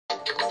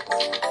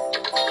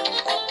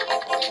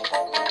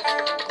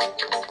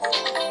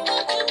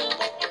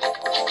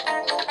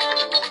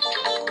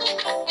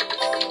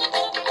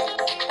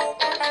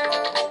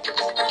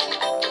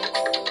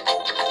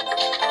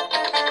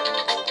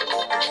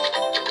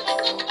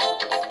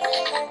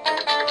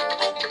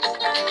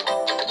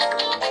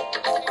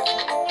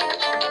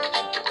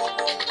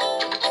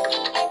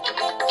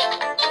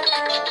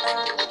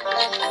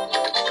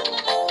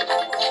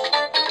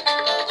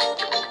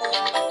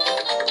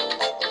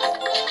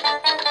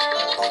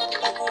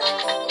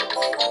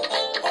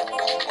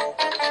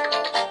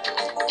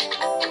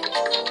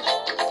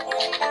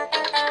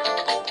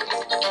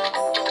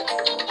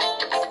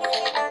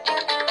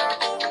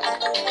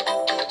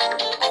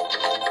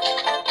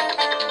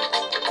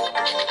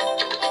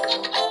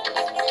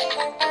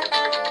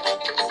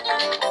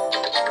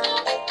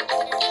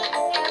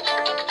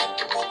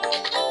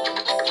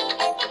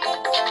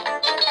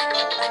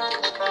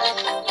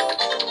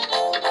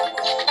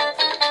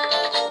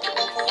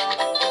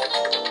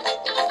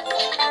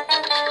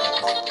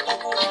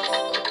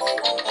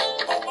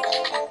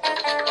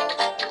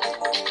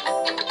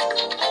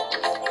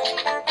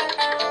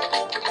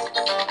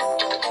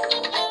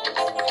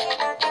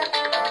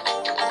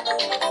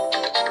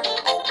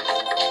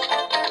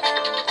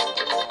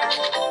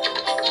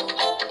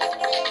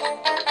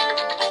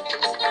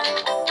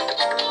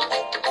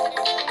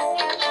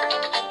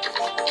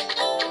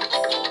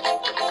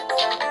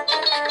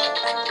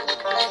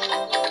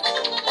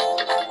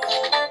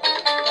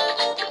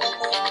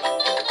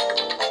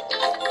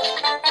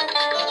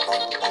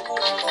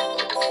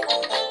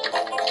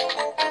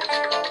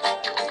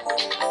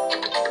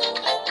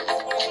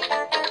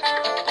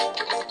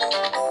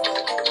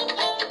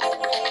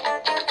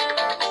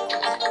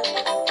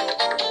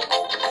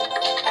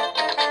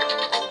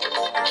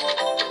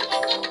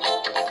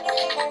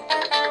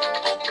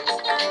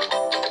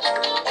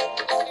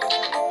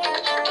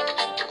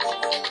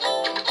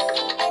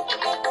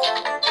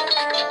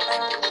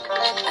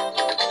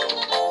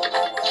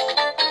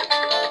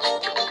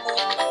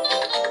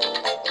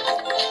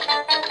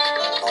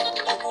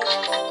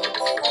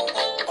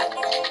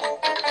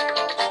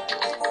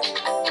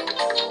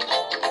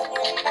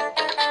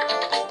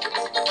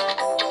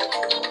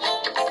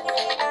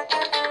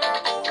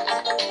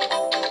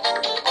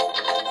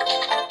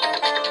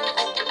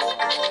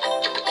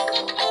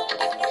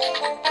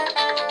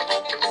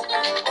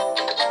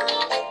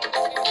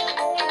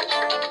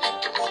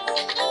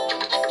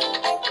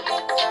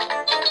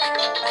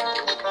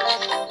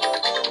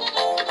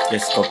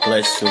Yes, God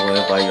bless you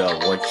wherever you are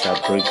watching. I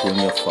pray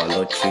goodness of our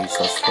Lord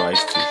Jesus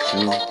Christ to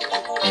you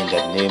in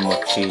the name of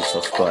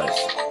Jesus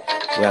Christ.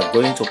 We are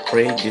going to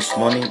pray this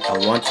morning. I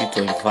want you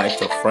to invite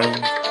your friend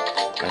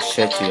and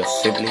share to your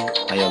sibling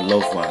and your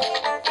loved one.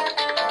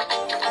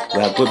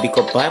 We are going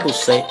because Bible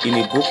says in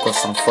the book of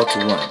Psalm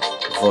 41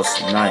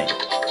 verse 9,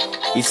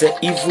 it said,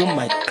 even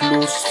my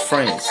close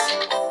friends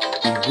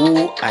in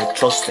who I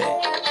trusted,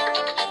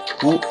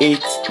 who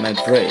ate my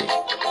bread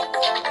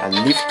and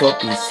lift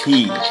up his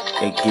heel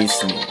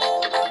against me.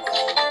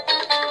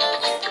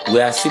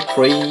 We are still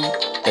praying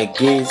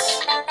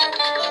against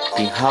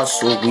the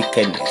household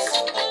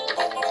wickedness,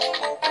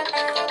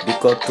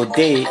 because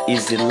today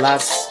is the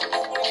last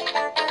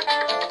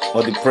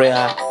of the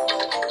prayer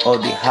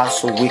of the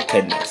household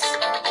wickedness.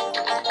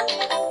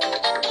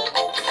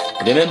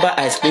 Remember,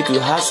 I explained to you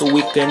household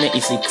wickedness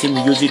is a term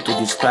used to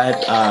describe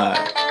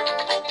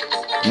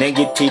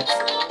negative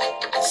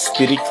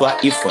spiritual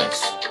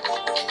influence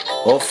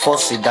or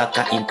forces that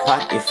can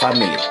impact a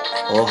family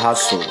or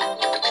household.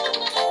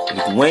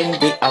 When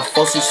they are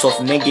forces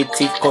of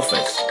negative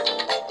causes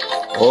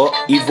or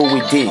evil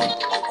within,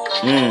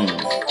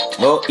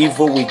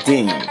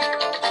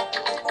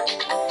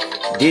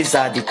 these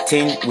are the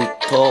things we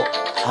call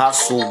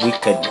household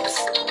wickedness.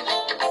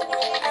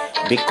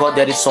 Because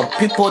there is some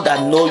people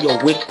that know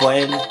your weak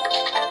point,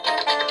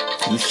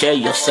 you share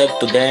yourself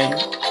to them,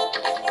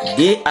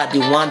 they are the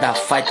one that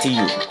fighting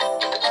you.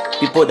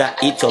 People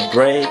that eat your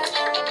bread,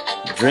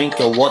 drink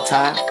your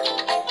water,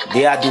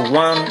 they are the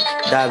one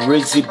that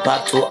raise the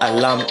battle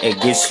alarm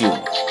against you.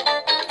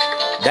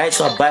 That is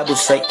what Bible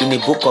says in the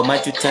book of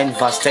Matthew 10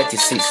 verse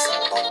 36.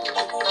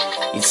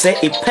 It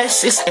says a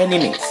person's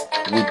enemies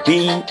will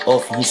be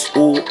of his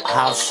own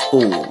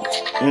household.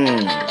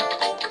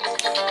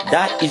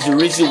 That is the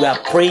reason we are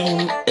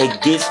praying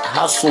against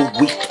household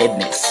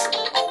wickedness.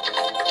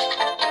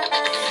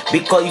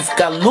 Because if you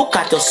can look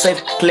at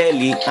yourself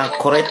clearly and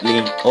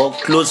correctly or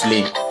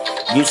closely,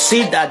 you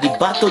see that the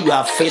battle you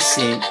are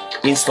facing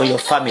is for your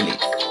family.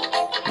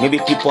 Maybe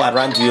people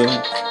around you,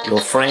 your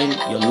friend,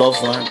 your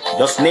loved one,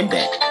 just name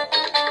them.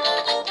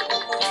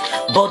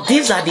 But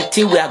these are the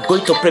things we are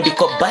going to pray,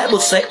 because Bible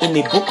says in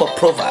the book of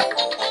Proverbs,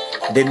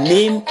 the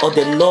name of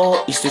the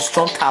Lord is the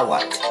strong tower.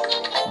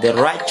 The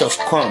righteous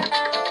come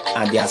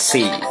and they are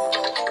saved.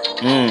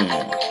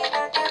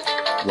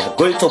 We are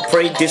going to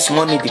pray this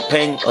morning,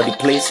 depending on the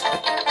place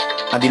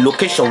and the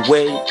location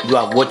where you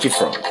are watching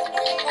from.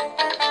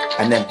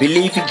 And I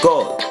believe in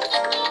God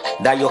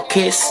that your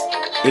case,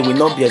 it will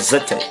not be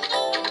exerted.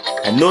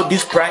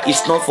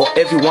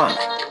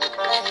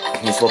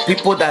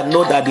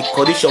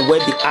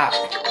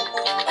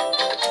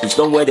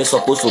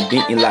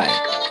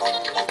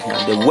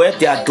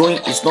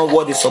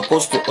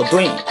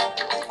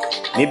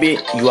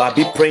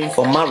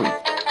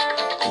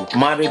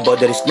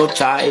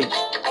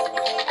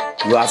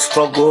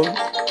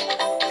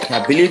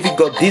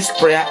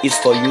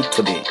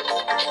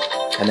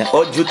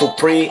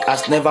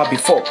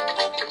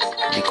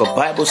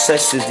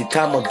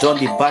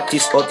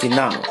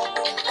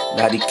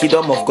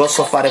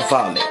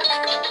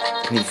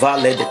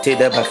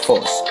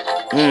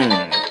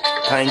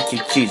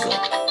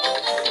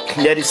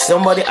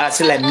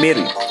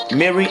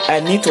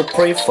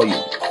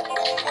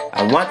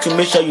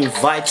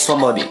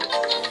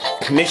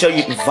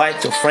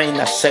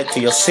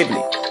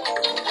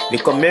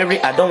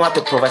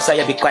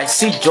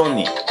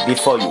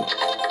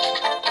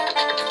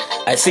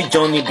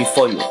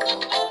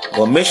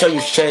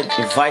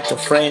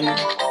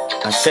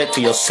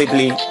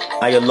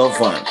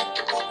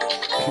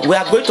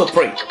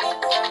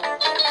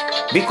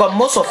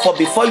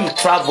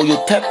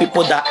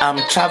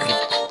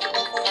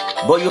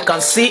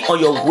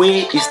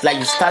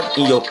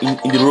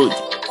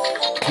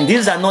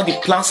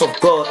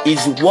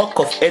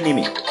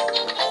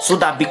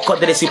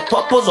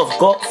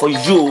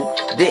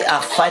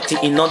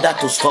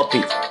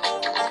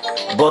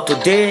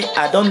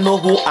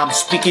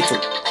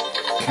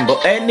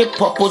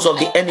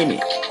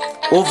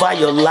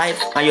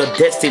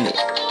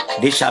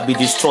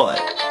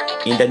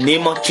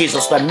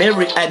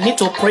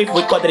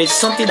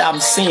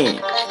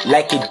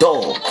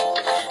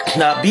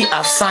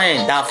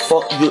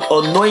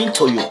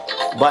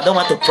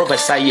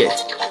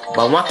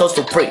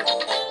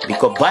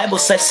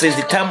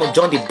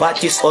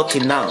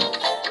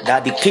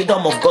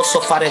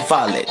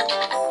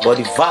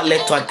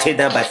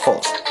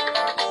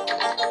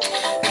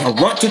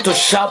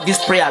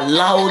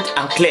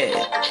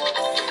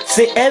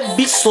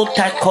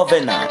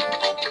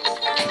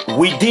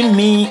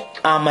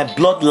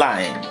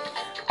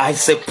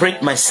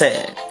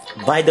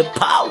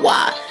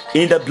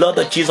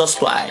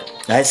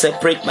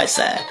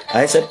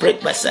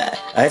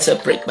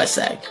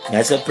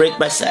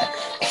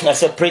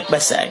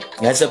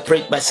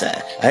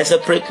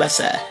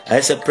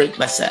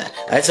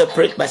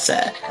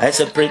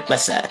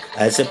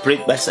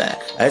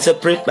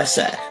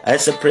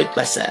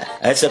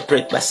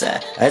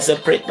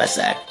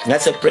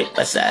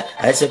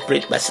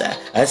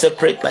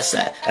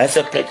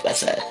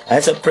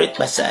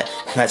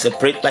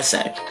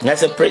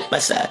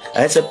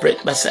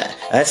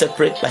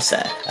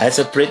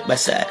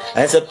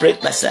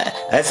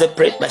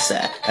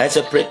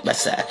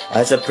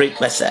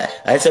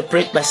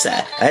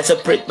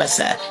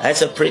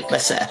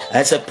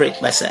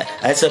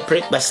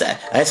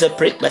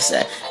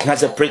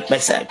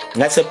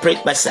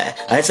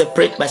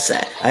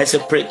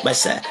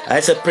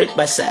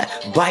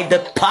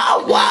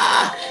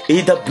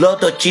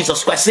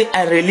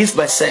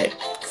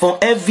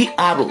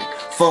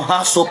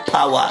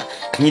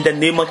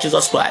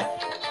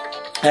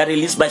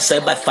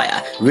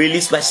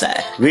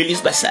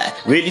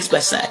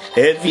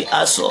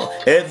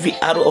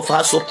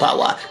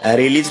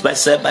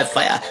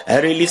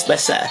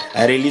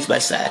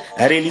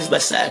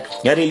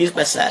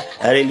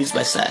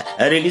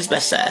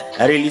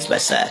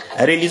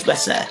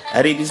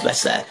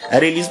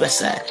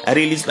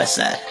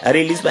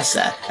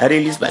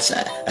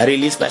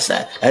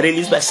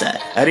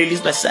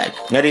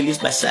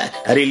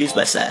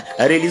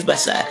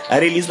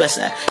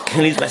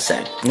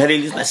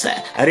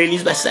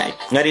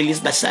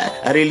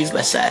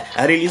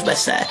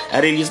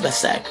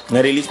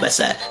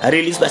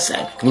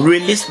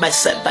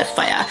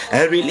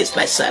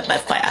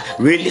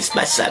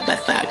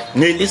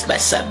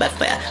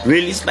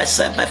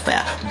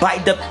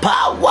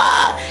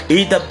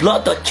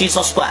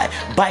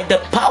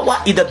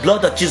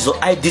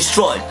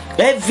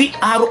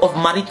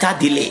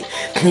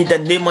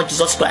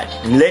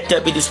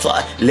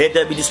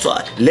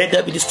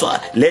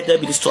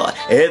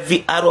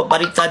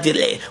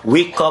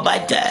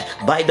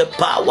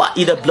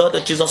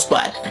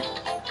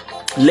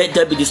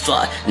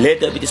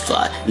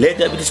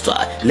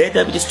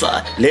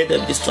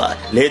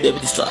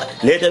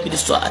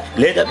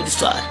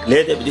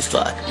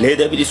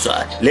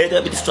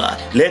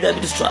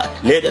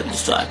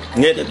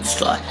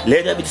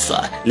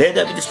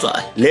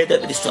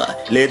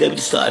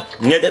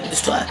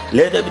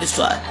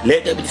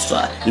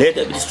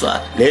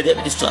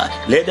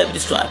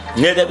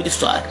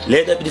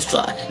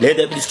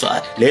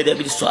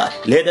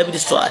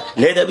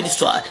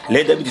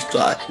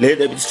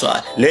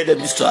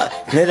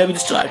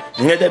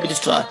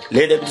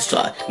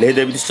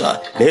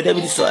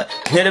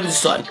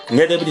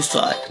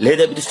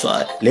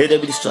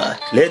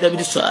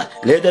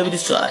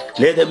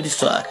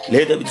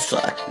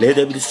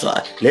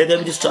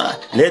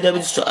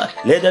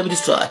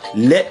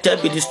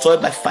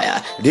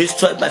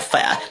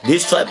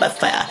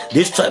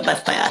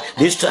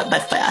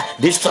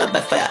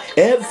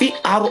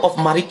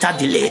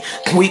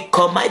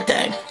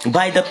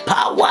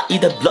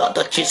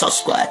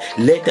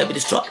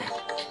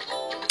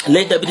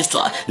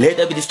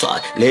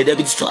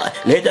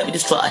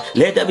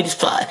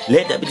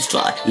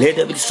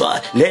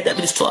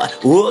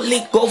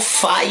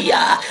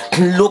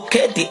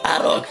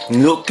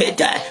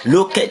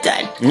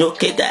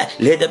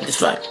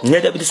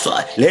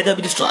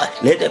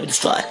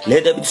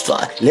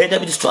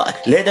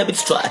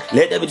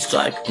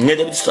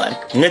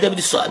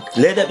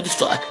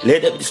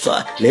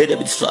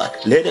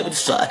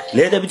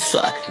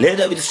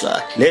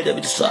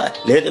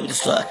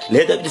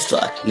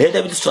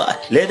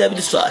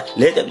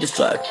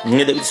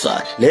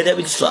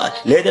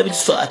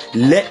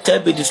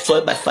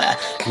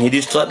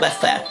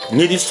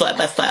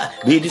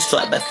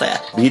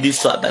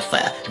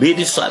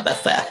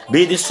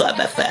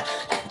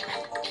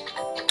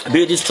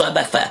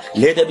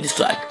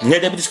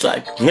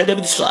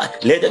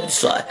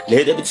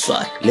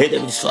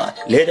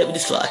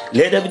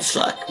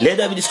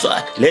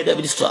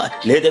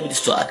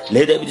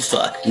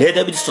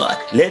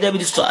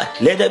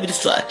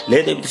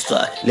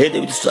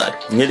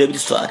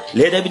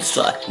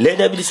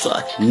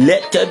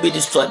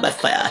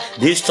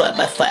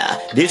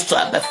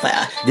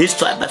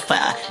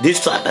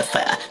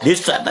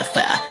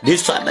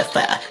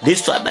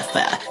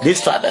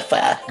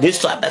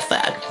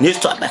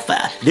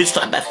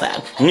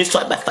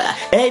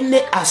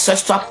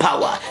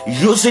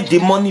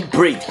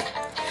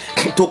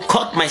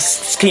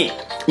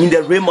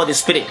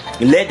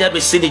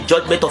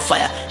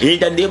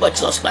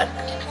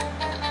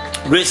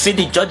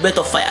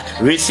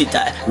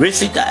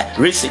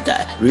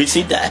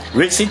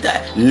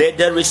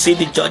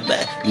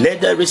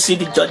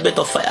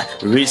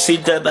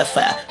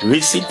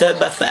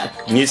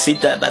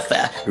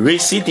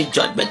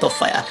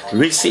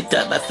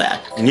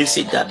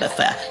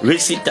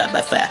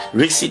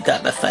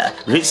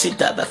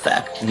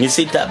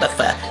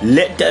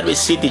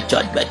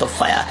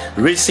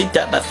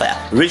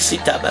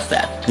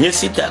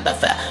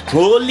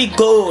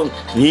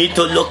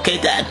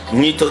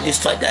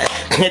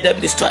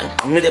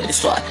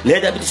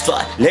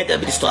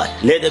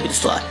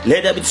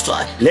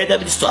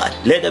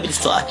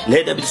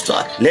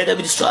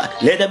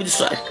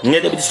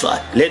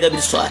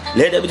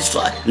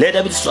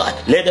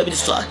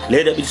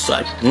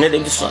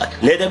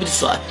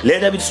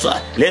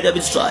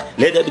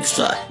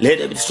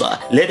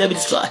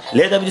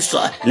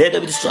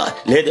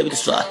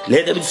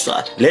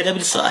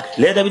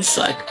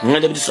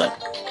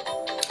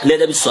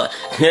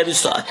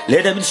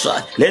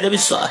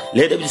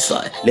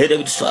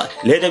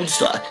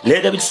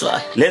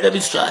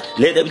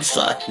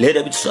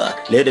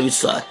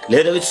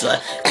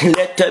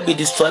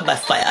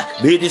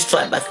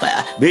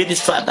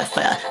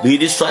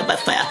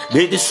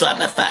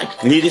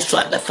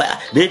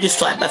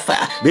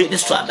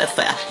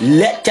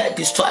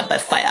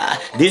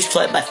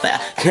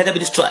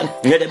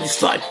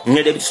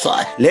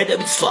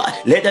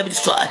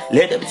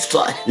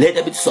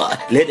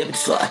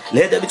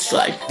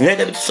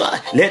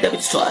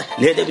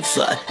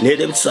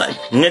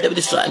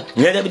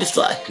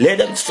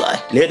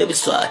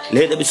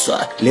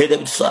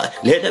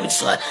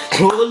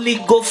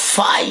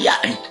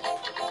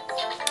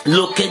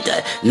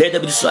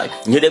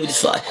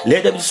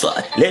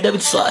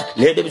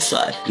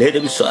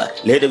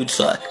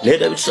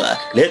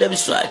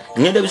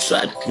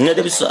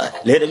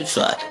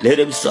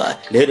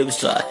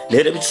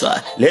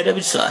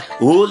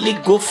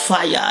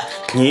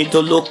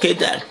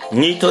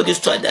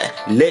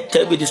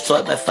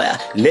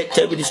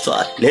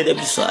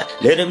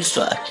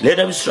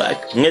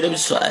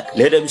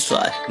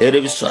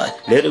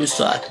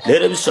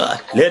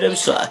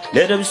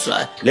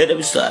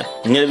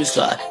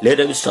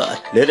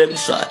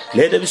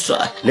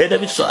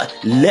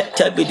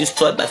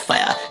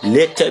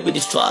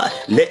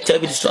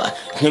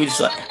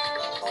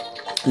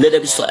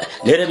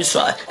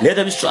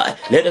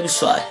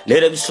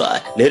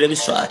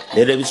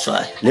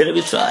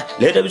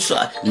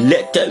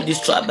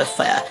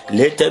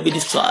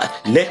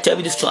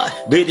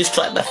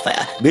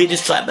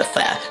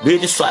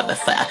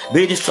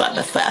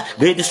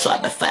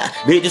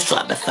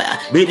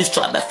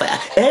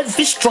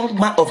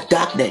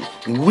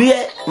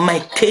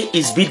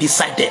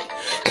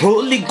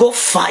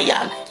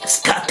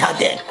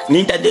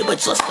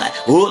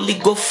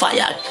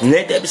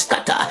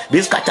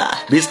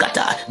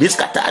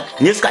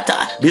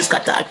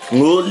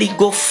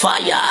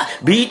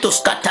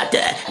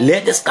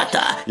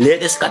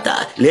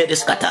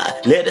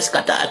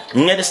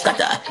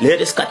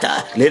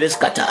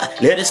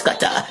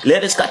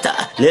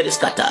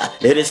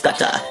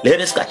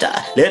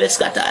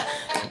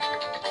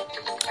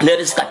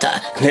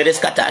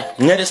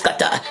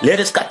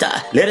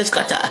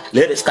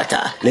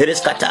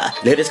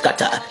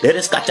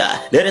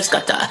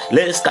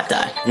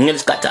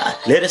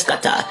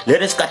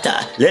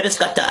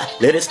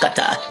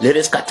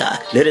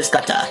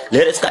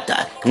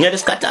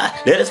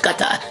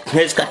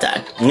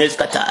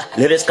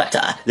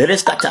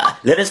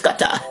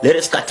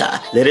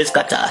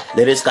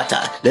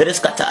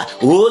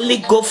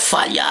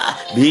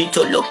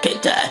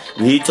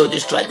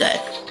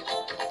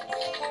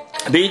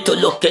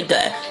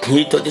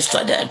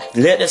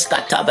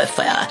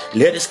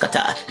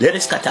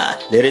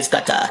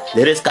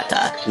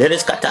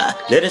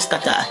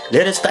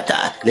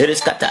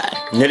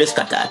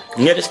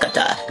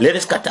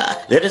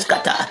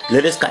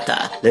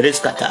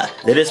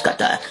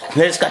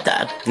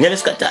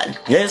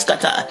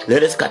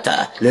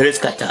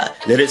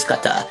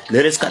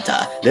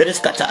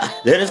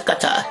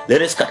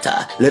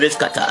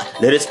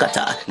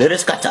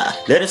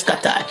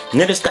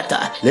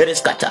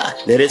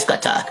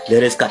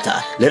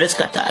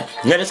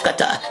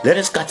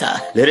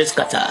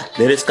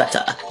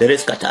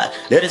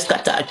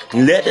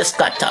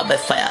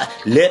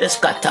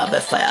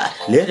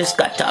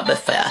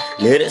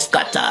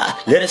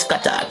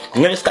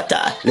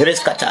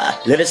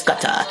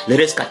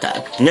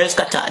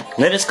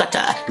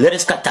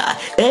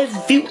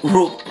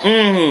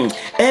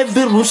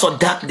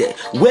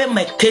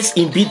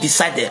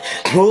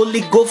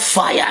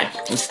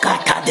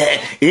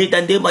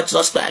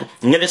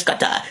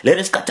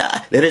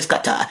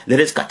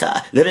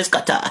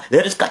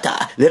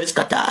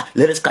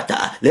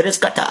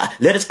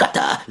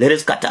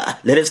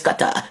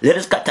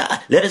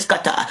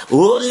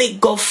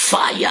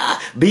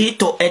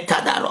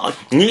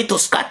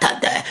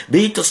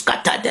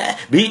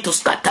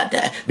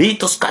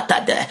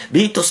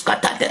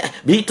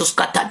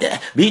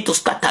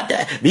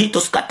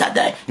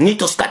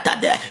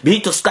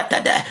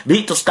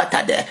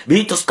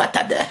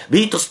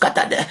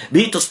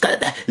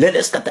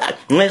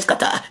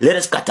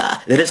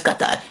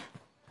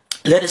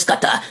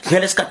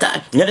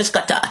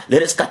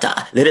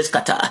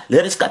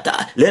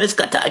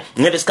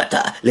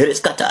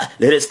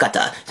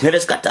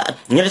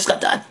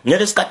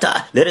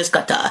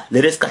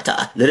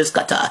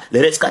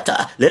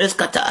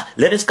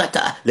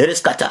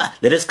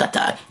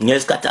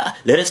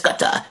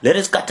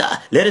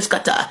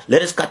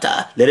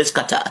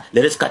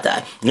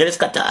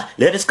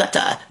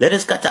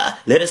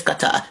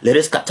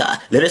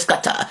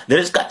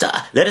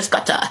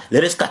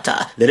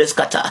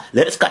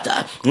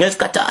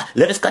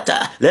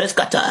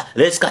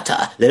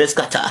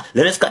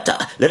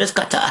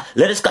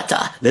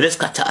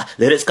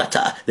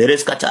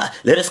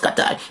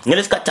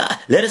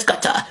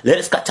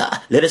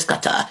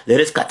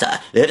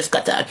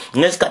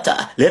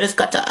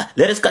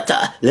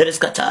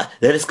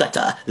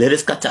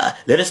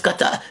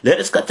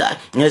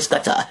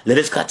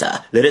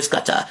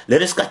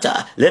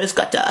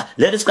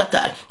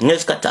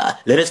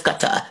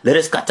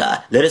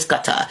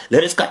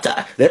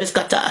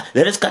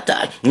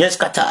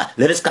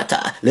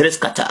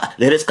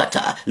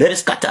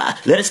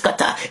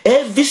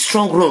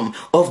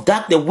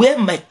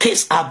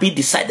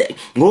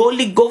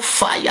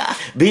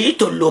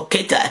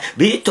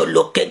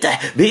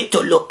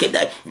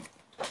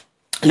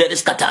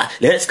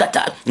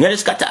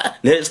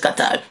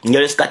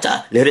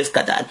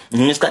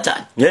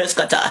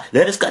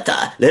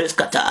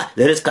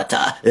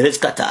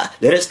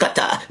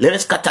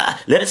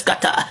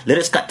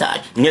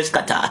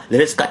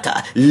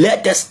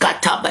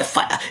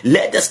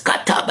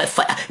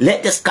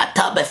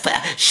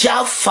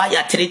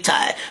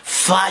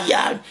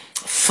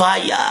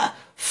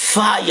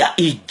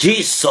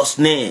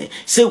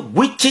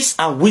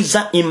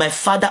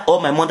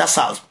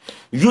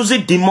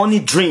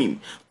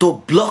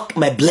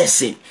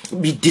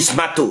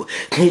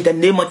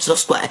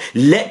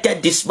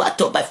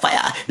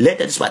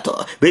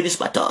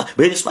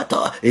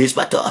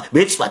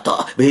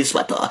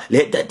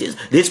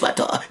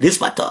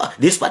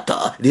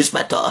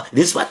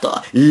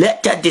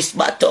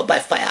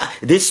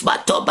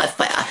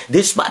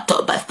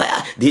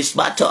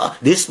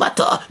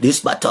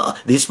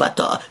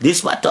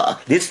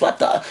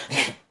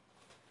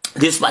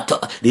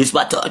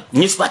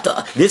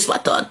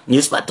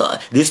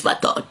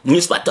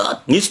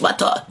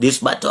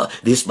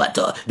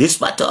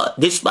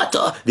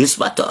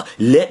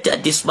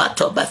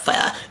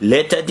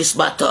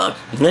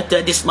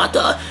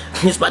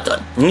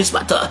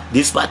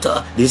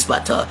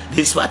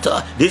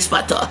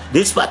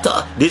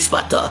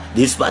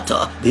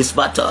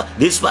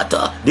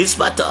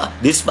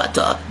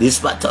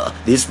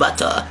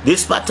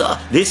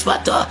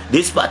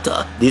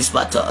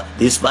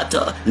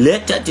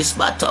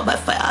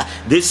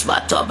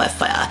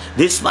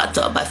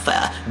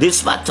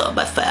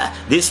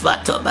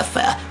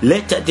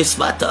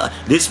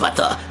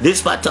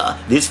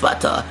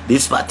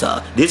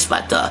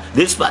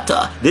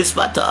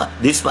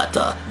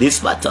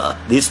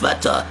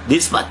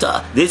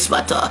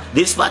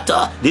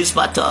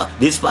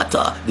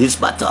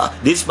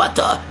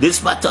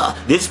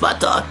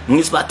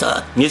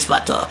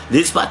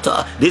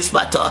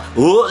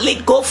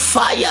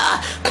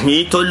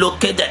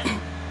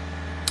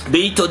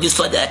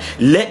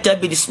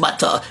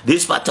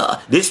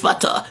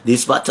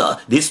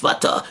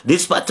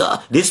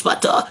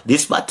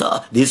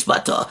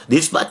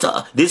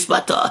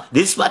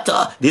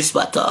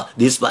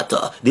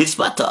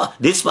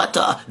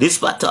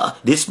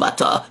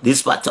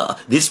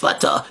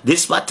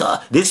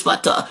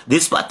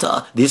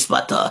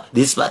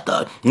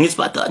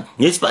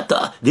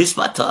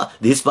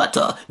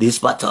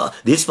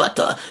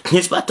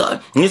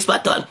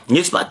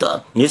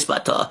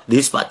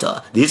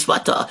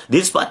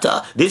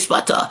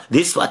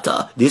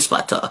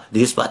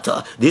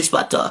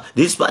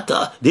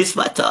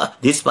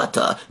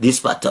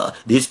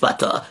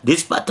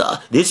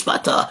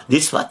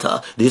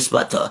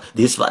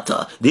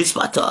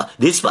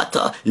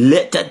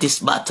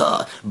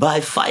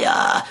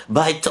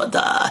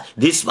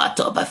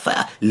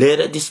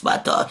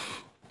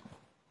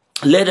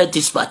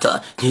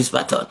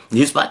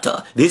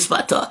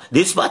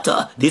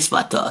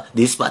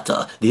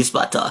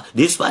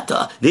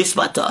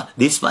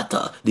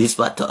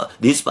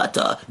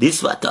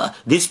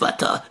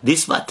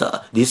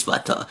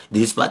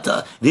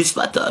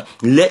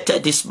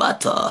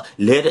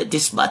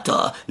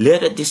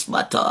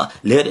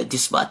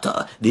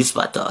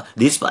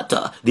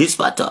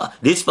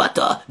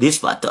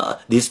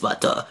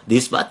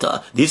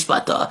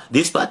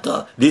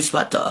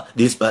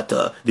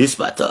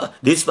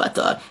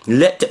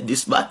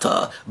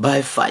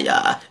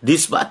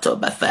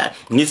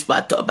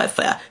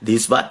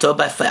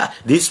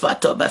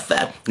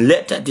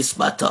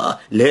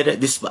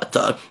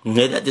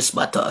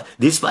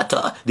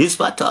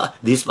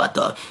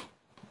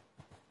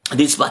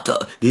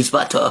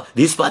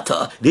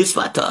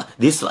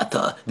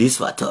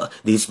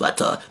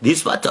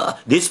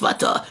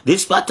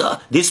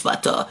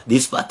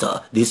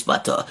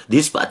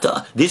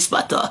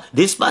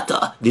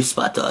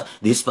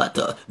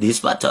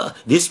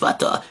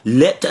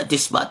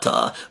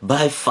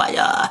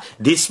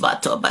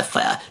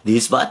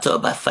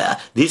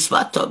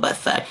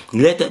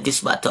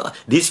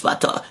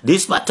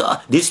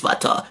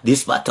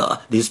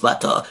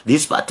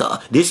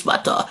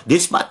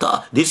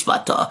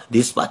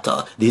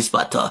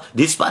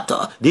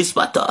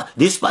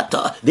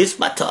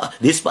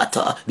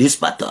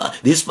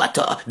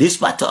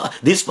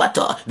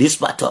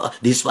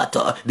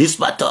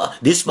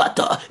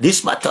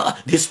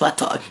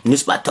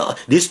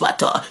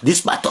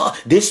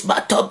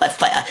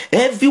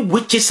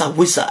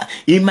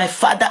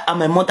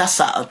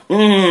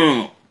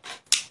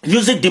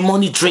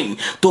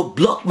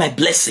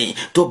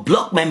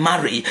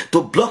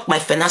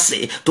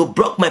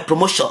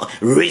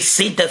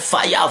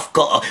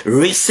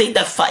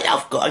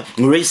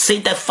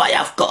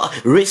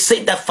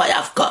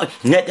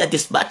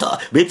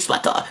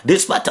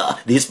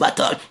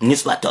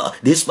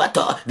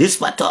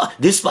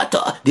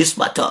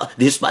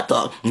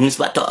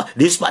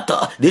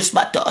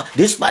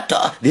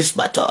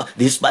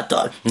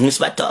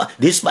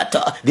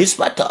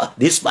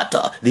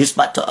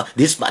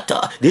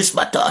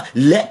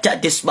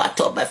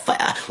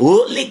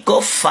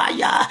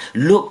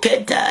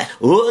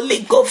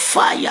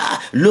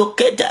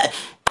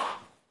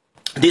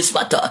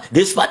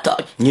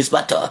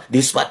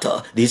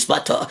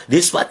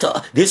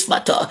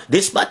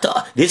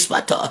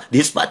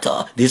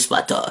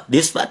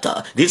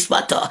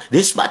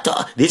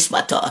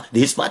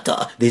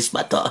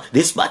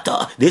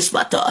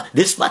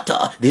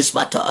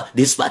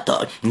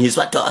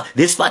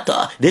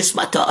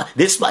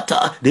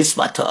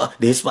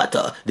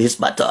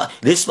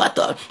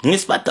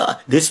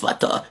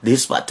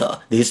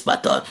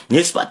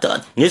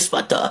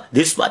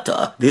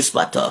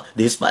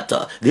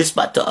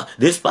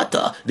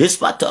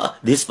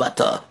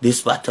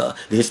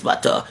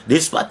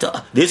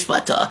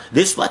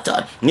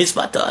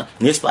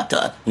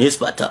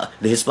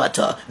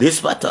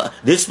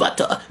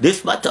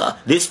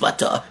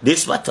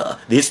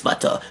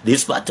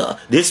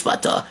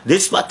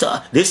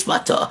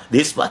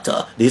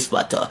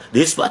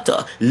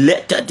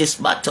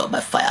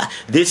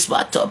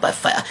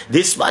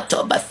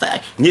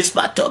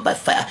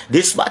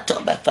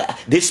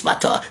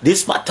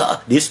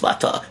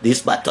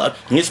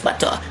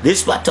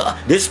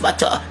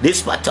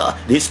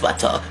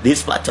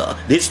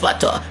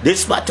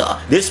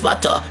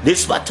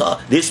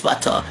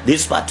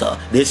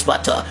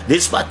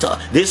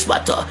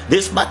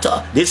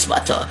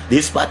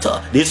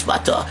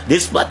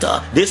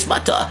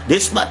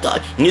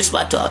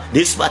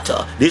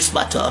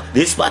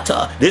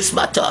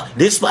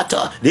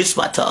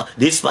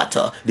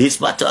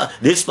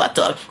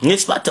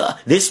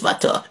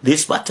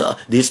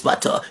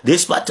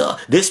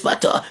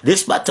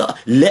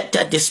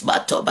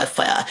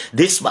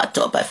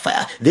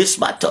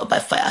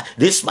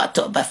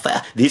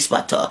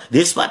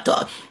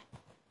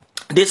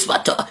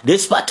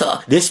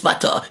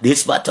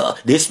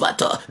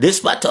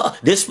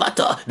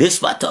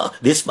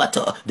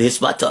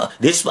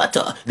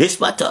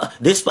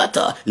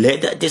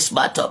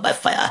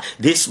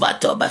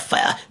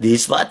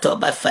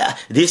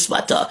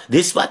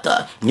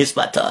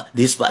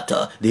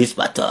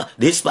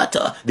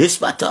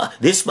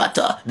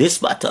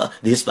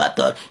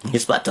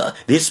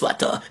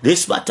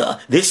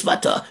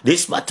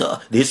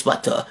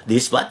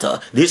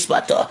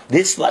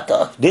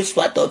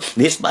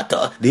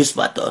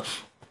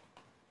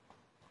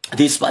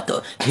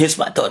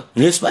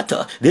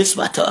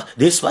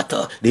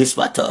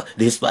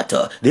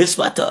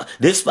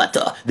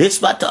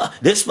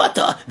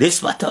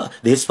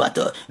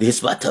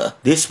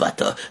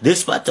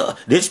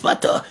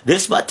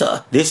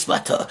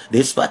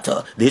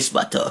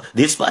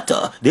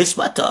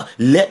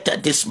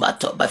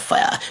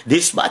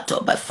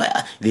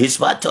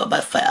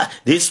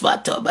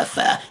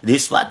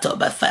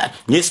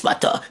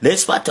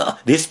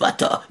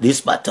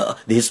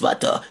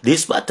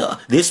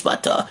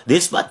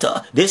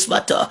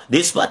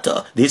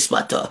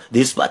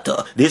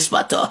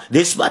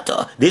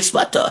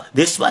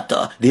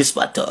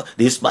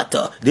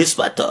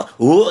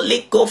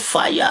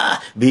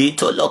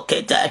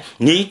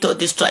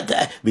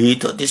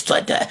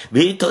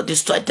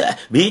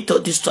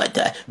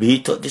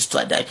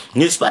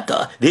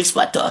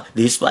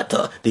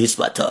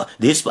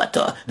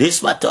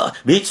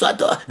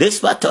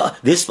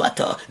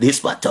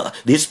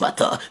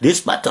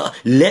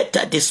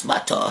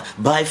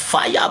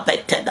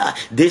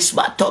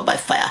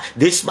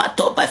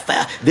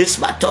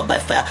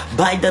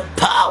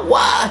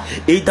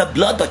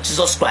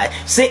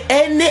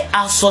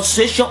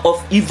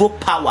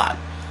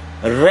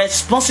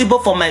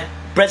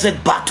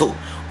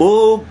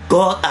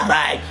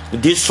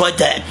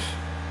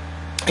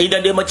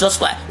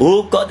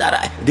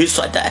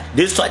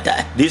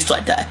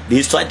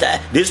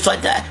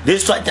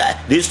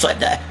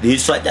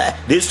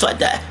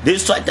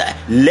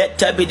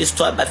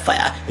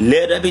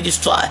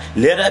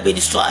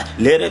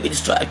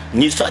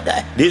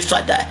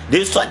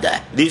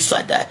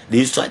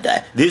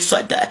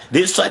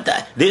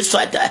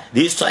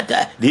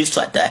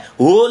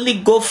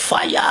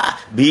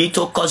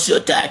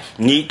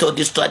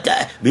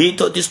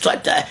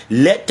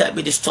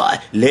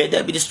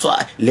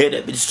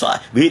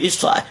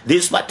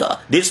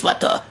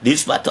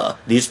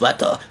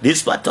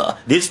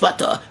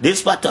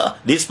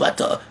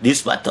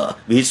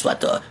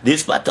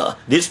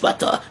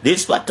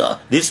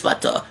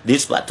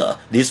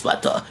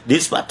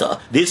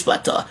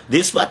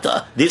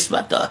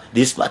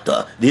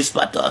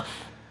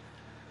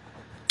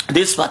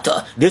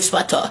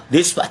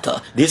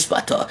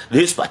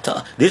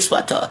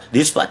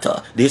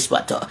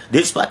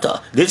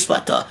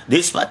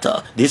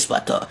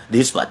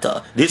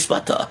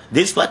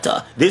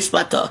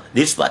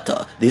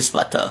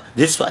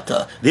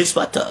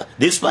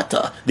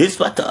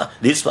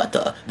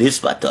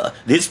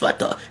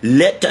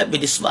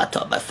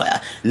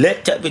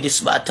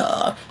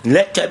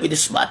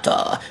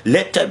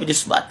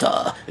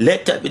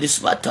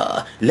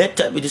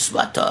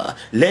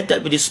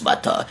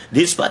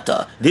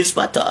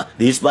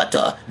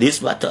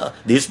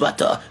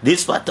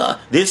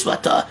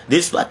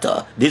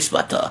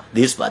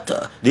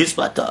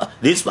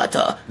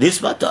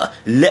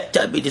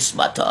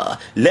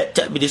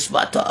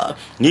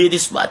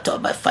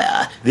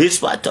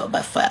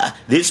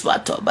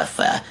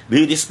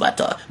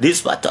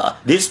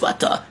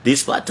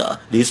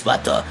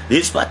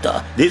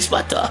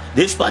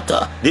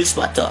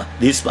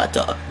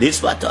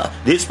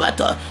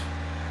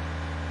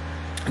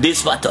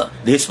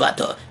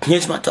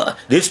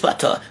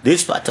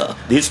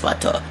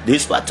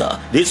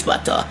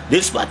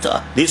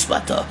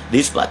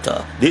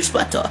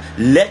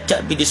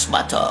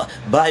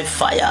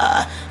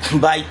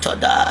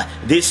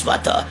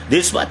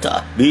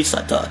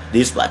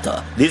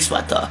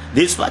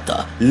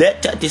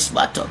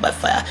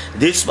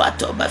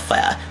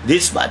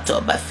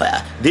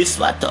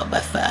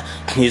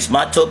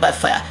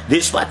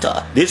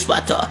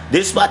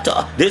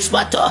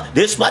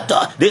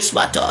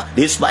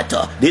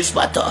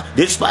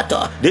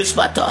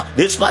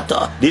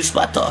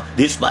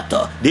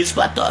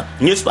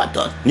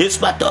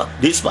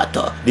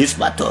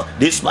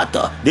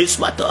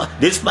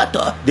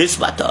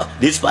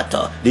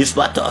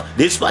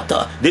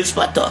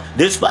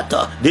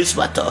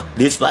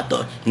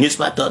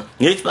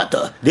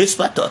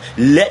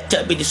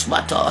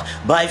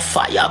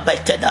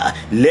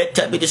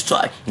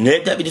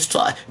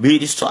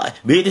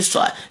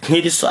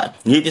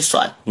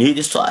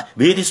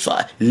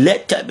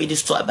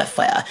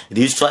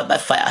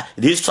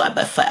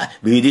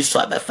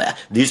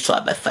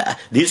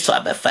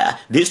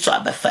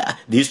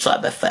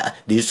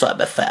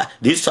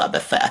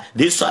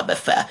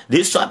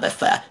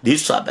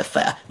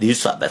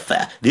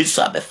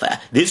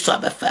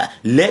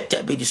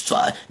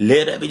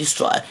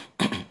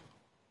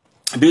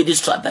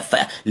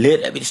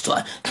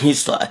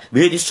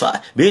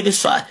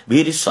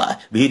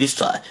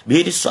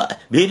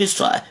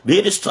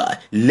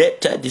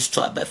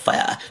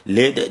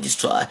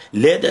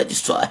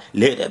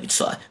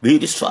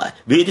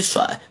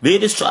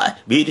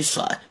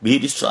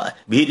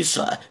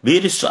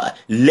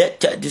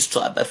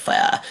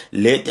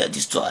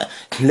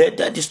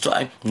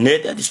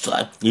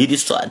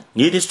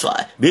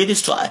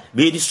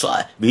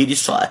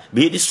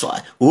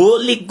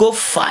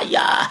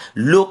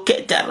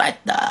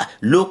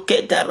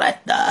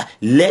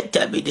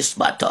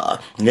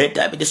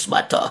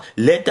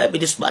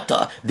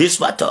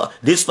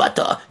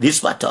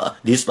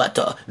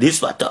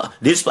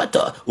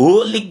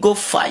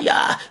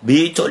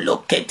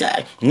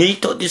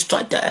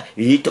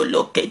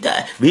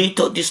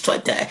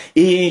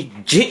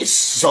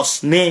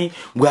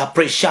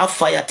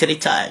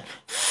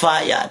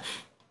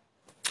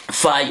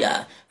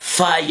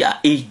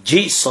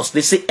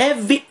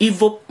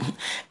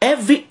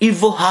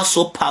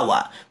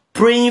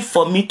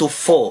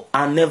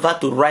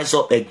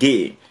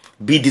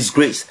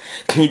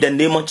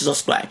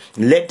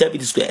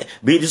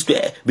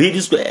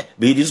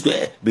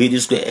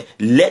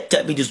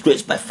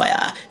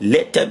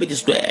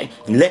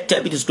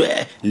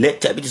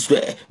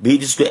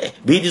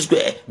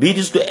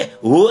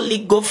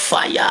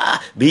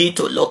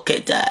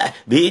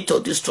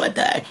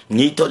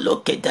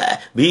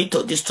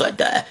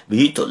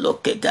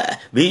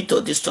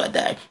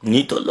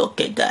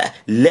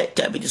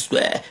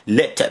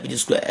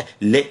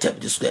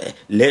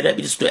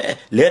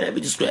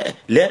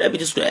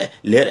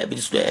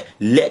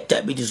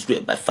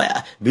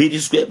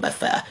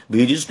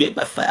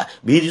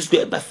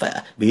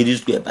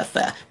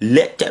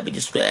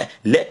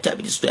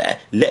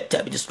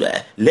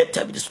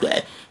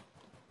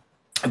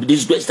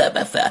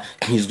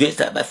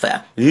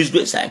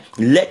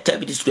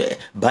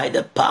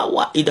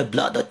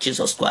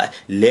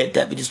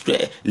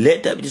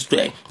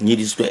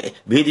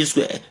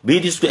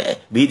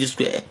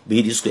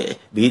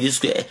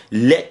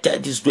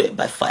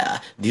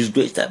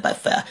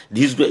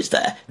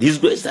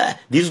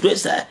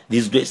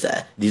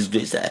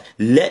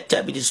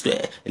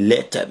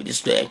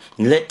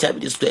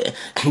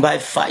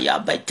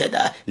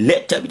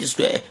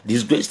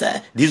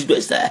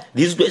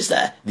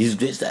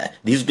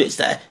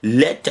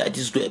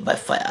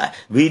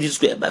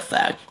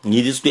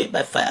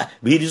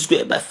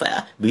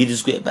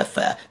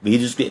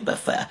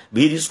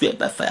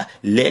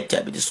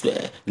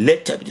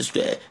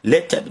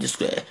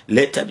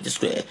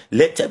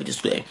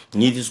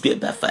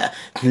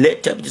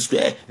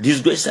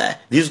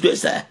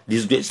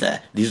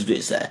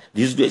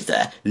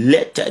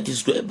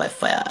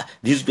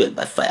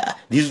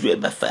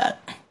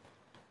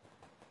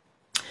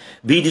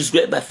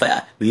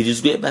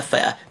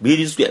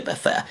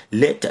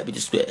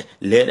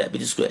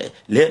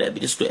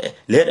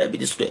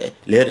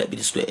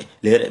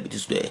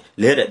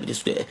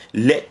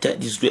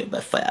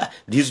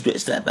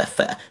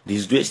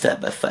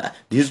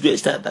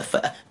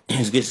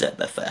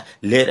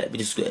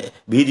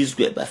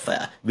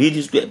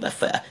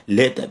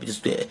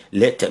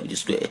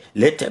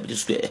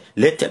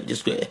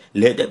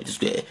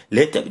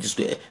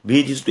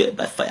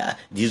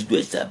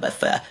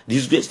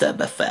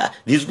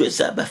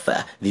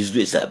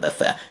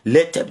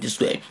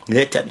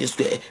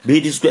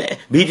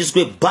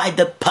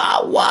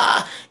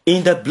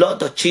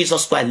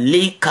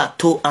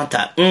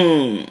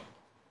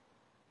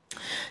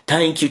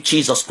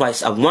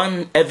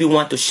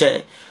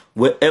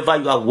 Wherever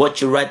you are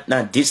watching right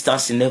now,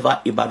 distance is never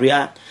a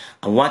barrier.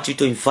 I want you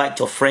to invite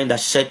your friend. I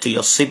said to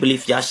your sibling,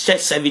 if you are shared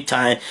every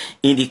time,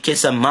 in the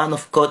case of man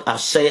of God, I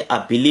say, I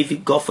believe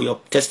in God for your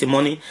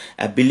testimony.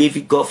 I believe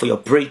in God for your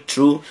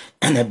breakthrough.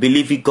 And I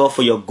believe in God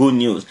for your good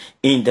news.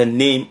 In the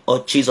name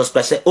of Jesus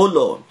Christ. Say, oh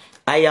Lord,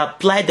 I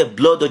apply the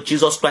blood of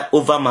Jesus Christ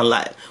over my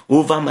life,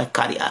 over my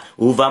career,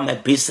 over my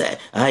business.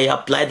 I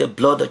apply the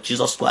blood of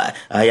Jesus Christ.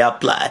 I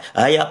apply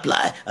the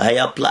blood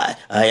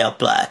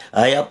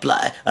of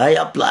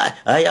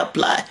Jesus.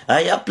 I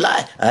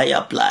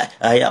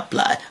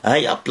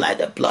apply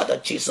the blood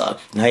of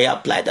Jesus Christ. I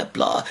apply the blood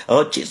of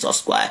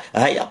Jesus Christ.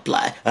 I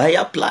apply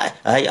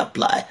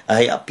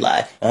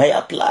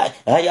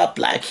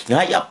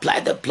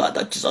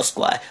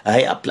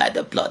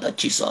the blood of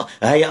Jesus.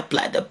 I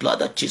apply the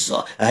blood of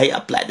Jesus. I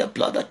apply the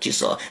blood of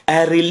Jesus.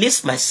 I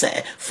release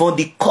myself from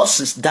the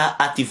causes that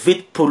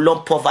activate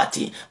prolonged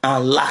poverty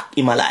and lack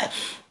in my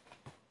life.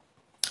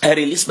 I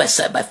release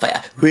myself by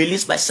fire.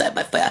 Release myself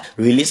by fire.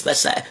 Release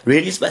myself.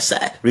 Release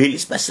myself.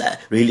 Release myself.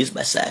 Release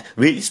myself.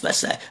 Release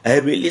myself. I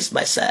release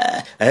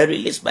myself. I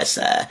release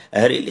myself.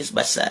 I release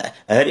myself.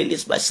 I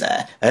release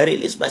myself. I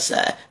release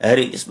myself. I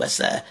release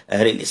myself. I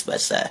release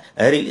myself.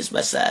 I release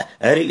myself.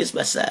 I release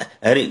myself.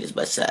 I release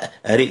myself.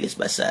 I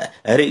release myself.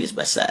 I release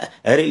myself.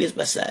 I release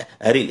myself.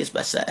 I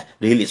release myself.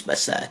 Release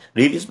myself.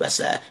 Release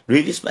myself.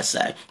 Release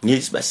myself.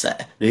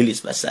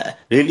 Release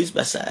myself. Release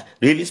myself.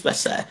 Release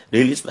myself. Release myself.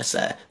 Release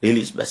myself.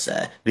 Release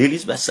myself.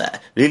 Release myself,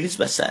 release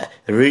myself,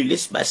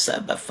 release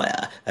myself by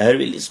fire. I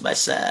release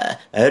myself,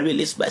 I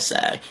release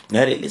myself,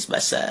 I release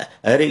myself,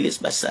 I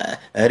release myself,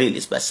 I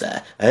release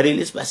myself, I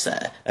release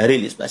myself, I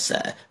release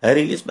myself, I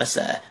release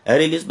myself,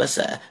 I release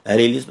myself, I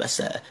release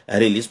myself, I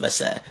release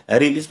myself, I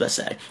release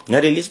myself, I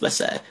release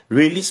myself,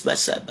 release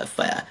myself by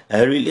fire.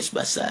 I release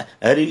myself,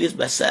 I release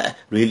myself,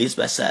 release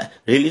myself,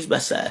 release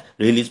myself,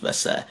 release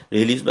myself,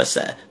 release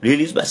myself,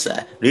 release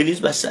myself,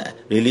 release myself,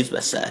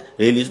 release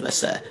myself, release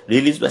myself,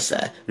 release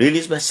myself.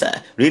 Release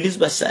myself,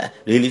 release myself,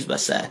 release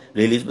myself,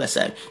 release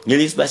myself,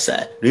 release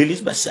myself,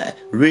 release myself,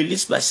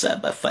 release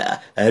myself by fire.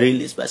 I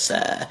release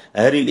myself,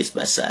 I release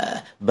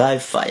myself by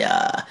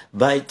fire,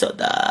 by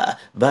toda,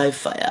 by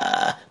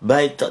fire,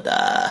 by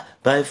toda,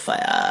 by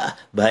fire,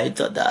 by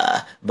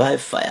toda, by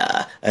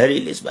fire. I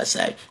release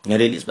myself, I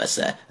release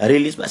myself, I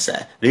release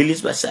myself,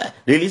 release myself,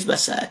 release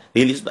myself,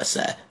 release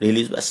myself,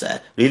 release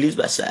myself, release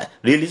myself,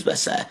 release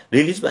myself,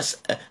 release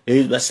myself,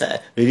 release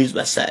myself, release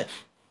myself.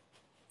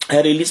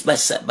 I release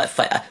myself by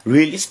fire,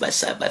 release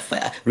myself by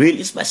fire,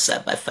 release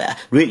myself by fire,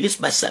 release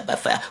myself by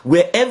fire.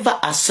 Wherever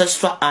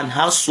ancestral and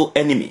household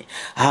enemy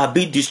have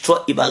been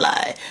destroyed in my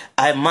life,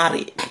 I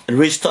marry,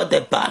 restore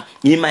the bar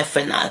in my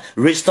finance,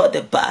 restore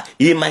the bar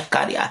in my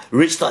career,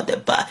 restore the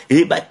bar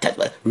in my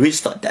temple,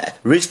 restore that,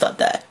 restore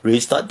that,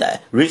 restore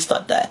that, restore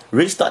that,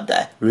 restore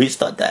that,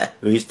 restore that,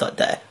 restore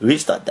that,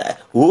 restore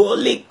that.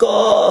 Holy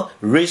God,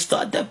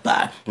 restore the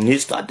bar,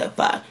 restore the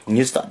bar,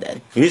 restore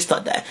that, restore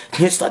that,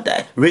 restore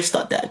that,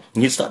 restore that.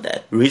 Restore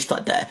that, restore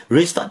that,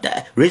 restore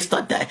that,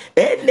 restore that.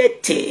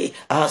 Anything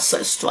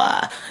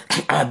ancestral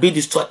be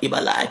destroyed in my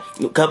life.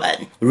 Come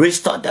on,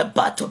 restore the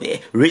bar to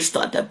me.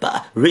 Restore the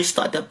bar,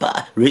 restore the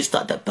bar,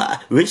 restore the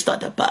bar, restore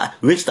the bar,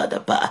 restore the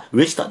bar,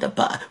 restore the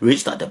bar,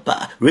 restore the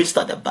bar,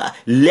 restore the bar.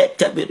 Let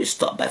them be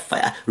restored by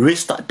fire.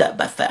 Restore that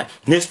by fire.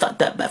 Restore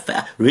that by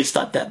fire.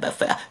 Restore that by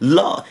fire.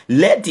 Lord,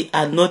 let the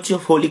anointing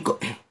of Holy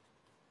Ghost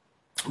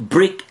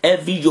break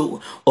every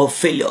yoke of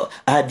failure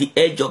at the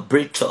edge of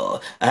breakthrough,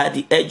 at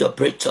the edge of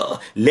breakthrough.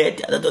 Let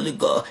the Holy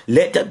God,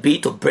 let the be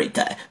to break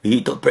that,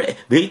 be to break,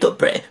 be to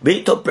break,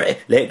 be to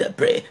break, let the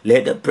break,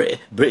 let the break,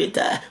 break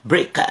that,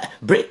 breaker,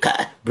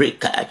 breaker,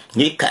 breaker,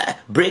 nika,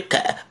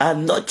 breaker,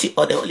 anointing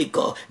of the Holy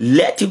God.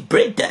 Let it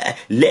break that,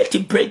 let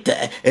it break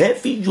that.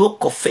 Every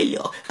yoke of failure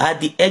at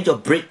the edge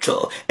of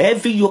breakthrough,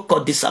 every yoke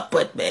of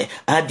disappointment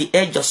at the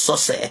edge of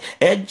success,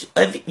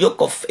 every yoke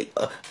of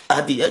failure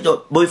at the edge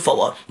of moving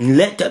forward.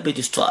 Let them be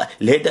destroyed.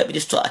 Let them be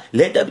destroyed.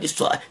 Let them be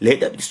destroyed. Let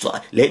them be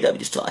destroyed. Let them be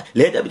destroyed.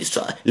 Let them be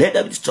destroyed. Let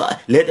them be destroyed.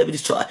 Let them be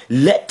destroyed.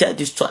 Let them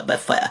destroy by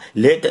fire.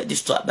 Let them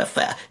destroy by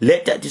fire.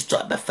 Let them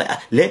destroy by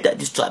fire. Let them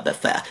destroy by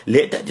fire.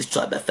 Let them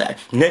destroy by fire.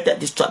 Let them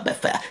destroy by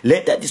fire.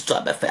 Let them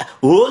destroy by fire.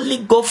 Holy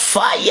Ghost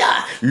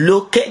fire.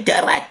 Locate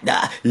them right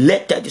now.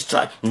 Let them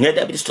destroy. Let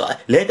them be destroyed.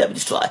 Let them be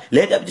destroyed.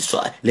 Let them be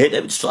destroyed. Let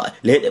them be destroyed.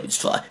 Let them be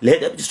destroyed.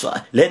 Let them be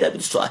destroyed. Let them be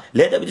destroyed.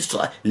 Let them be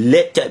destroyed.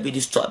 Let them be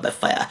destroyed by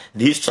fire.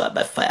 Destroyed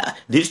by fire.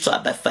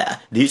 Destroyed by fire.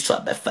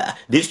 Destroyed by fire.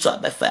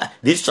 Destroyed by fire.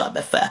 Destroyed by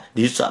fire.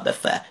 Destroyed by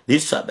fire.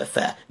 Destroyed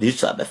by fire.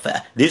 Destroyed by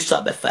fire.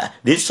 Destroyed by fire.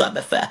 Destroyed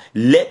by fire.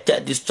 Let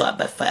them destroy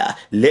by fire.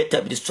 Let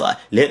them be destroyed.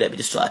 Let them be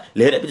destroyed.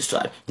 Let them be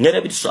destroyed. Let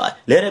them be destroyed.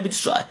 Let them be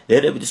destroyed.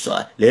 Let them be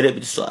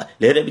destroyed.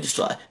 Let them be destroyed. Let them be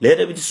destroyed. Let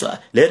them be destroyed.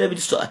 Let them be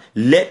destroyed.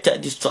 Let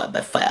them destroy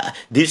by fire.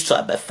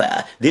 Destroy by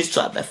fire.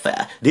 Destroy by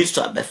fire.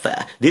 Destroy by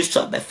fire.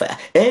 Destroy by fire.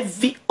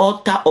 Every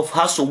altar of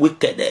house of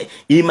wickedness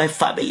in my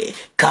family,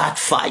 catch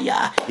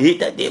fire in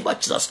the name of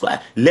Jesus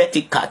Christ. Let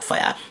it catch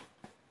fire.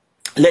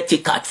 Let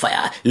it catch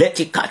fire. Let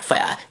it catch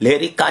fire.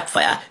 Let it catch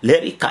fire.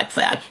 Let it catch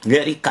fire.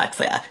 Let it catch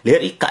fire.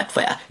 Let it catch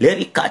fire. Let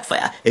it catch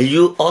fire. And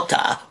you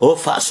altar, oh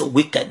far so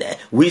wicked.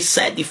 We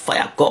set the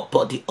fire go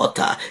upon the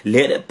altar.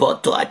 Let it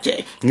burn to a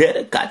chain. Let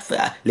it catch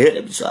fire. Let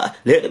it be so.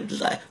 Let it be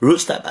so.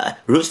 Rooster by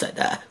rooster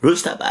by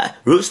rooster by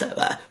rooster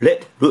by.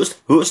 Let roost.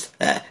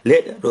 Let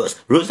it roost.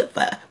 Rooster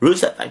fire.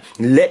 Rooster fire.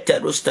 Let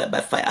it rooster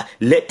by fire.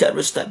 Let it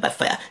rooster by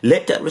fire.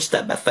 Let it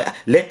rooster by fire.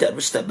 Let it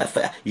rooster by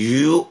fire.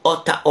 You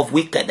altar of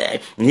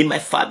wickedness in my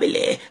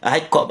family,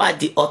 I command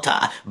the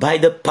altar by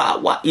the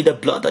power in the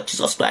blood of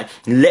Jesus Christ.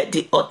 Let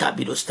the altar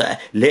be roasted.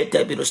 Let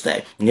it be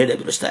roasted. Let it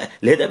be roasted.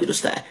 Let it be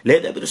roasted.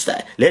 Let it be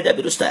roasted. Let it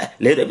be roasted.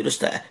 Let it be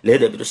roasted.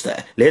 Let it be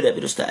roasted. Let it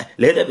be roasted.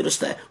 Let it be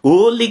roasted.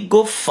 Holy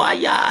Ghost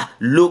fire.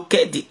 Look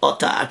at the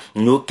altar.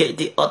 Look at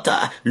the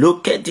altar.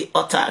 Look at the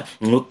altar.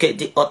 Look at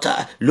the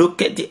altar.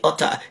 Look at the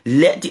altar.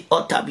 Let the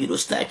altar be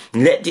roasted.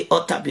 Let the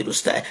altar be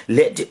roasted.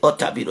 Let the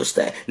altar be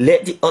roasted.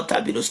 Let the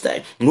altar be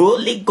roasted.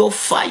 Holy Ghost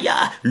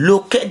fire.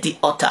 Look at the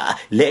altar.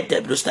 Let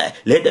them be roasted.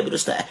 Let them be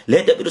roasted.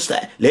 Let them be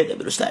roasted. Let them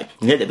be roasted.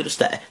 Let them be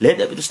roasted. Let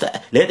them be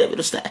roasted. Let them be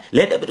roasted.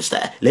 Let them be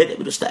roasted. Let them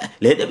be roasted.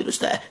 Let them be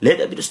roasted. Let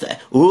them be roasted.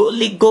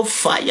 Holy Ghost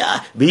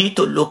fire be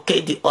to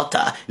locate the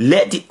altar.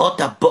 Let the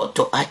altar burn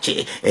to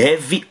ache.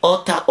 Every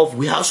altar of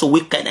we house of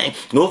wickedness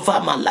over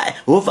my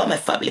life, over my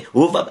family,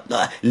 over my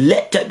life.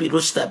 Let them be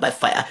roasted by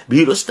fire.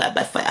 Be roasted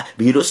by fire.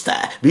 Be roasted.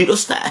 Be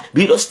roasted.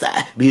 Be roasted.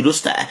 Be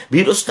roasted.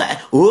 Be roasted.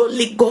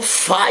 Holy Ghost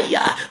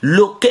fire.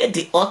 Locate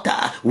the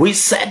altar. We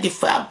set the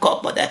fire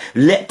God, but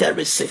let them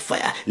receive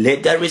fire.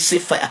 Let them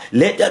receive fire.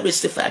 Let them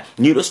receive fire.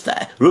 You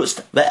roasted.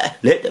 Roast.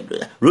 Let them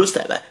roast.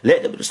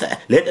 Let them roast.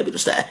 Let them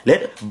roast.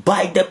 Let them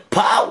by the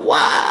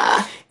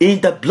power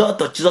in the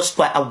blood of Jesus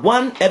Christ. I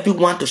want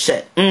everyone to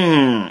share.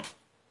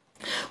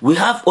 We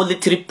have only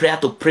 3 prayers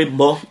to pray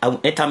more. I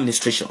will enter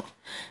administration.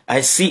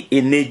 I see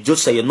a name.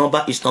 Just say your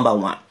number is number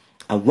 1.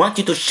 I want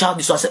you to shout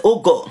this one. I say, oh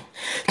God,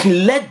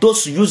 let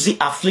those using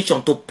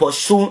affliction to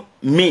pursue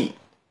me,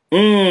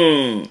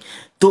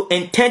 to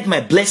intend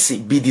my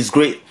blessing be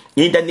disgraced.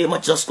 In the name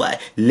of Jesus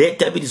Christ, let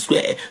there be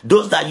disgrace.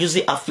 Those that use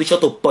the affliction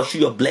to pursue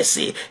your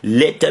blessing,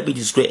 let there be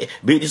disgrace.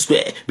 Be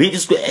disgrace. Be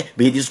disgrace.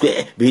 Be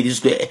disgrace. Be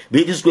disgrace.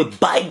 Be disgrace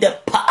by the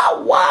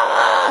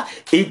power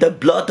in the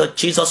blood of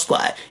Jesus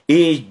Christ.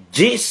 In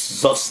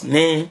Jesus'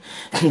 name,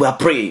 we are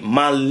praying.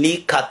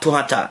 Malika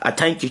Tuhata. I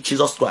thank you,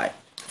 Jesus Christ.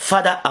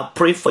 Father, I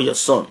pray for your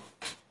son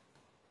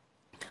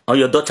or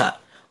your daughter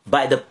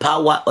by the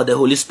power of the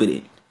Holy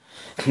Spirit.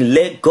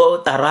 Let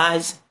God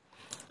arise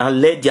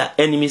and let their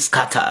enemies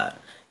scatter.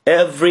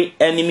 Every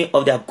enemy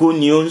of their good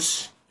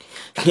news,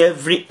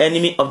 every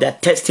enemy of their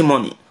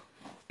testimony,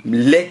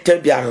 let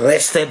them be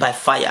arrested by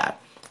fire.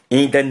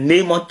 In the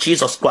name of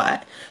Jesus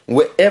Christ,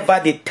 wherever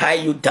they tie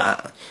you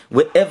down,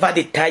 wherever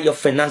they tie your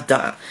finance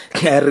down,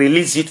 I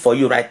release it for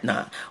you right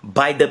now.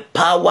 By the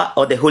power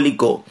of the Holy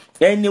Ghost,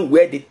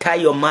 anywhere they tie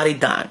your marriage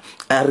down,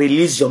 I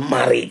release your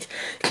marriage.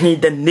 In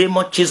the name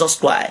of Jesus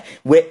Christ,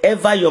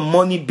 wherever your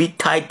money be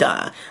tied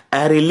down,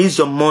 I release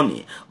your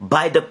money.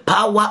 By the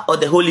power of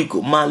the Holy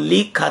Ghost,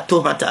 Malika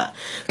Tohata.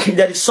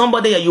 There is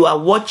somebody you are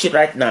watching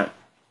right now.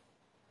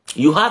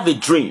 You have a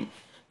dream.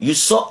 You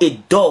saw a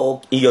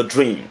dog in your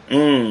dream.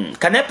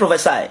 Can I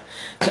prophesy?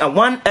 I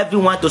want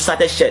everyone to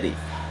start sharing.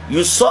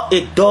 You saw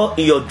a dog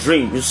in your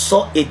dream. You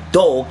saw a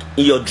dog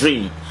in your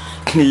dream.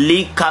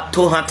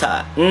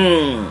 Likatohata.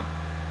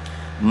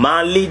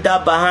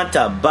 Malida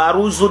bahanta.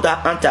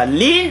 Baruzuda anta.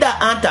 Linda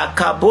anta.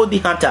 Kabodi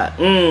hanta.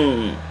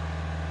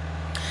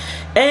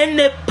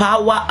 Any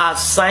power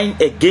assigned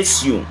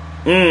against you.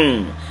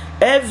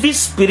 Every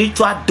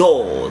spiritual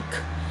dog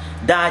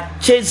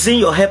that chasing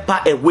your helper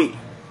away,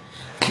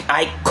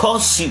 I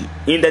curse you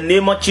in the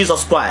name of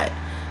Jesus Christ.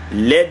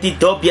 Let the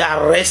door be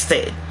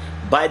arrested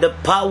by the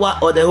power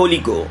of the Holy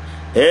Ghost.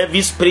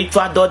 Every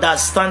spiritual door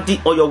that's standing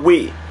on your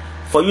way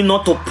for you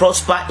not to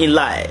prosper in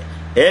life,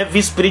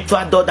 every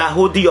spiritual door that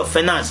holding your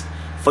finance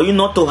for you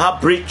not to have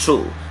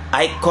breakthrough,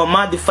 I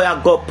command the fire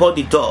of God upon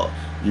the door.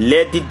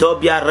 Let the door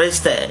be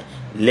arrested.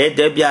 Let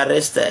them be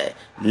arrested.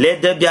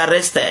 Let them be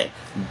arrested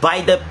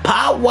by the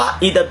power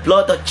in the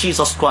blood of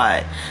Jesus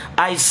Christ.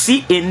 I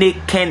see a name,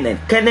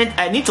 Kenneth. Kenneth,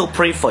 I need to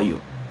pray for you.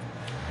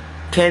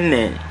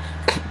 Kenneth,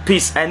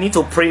 please, I need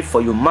to pray for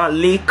you.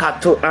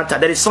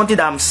 There is something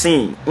that I'm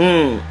seeing.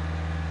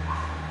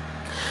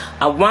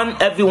 I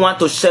want everyone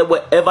to share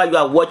wherever you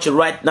are watching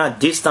right now.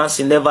 Distance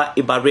is never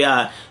a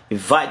barrier.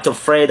 Invite a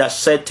friend,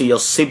 share to your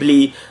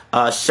sibling,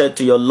 share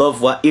to your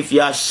loved one. If you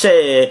are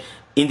share,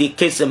 in the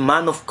case a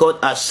man of God,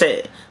 I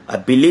share. I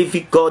believe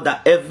in God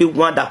that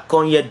everyone that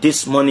come here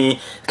this morning,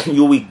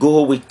 you will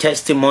go with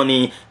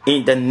testimony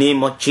in the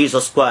name of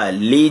Jesus Christ.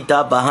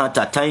 Lida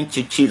Bahanta. Thank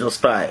you, Jesus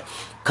Christ.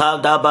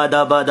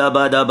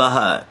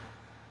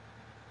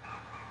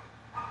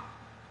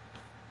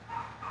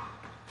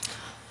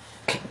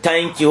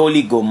 Thank you,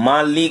 Holy Ghost.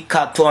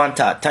 Malika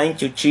Tuanta.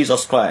 Thank you,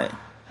 Jesus Christ.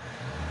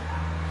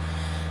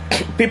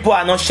 People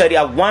are not sharing.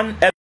 I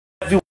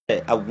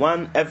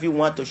want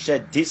everyone to share.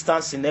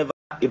 Distance in never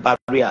a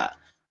barrier.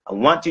 I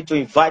want you to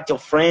invite your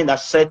friend. I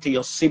said to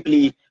your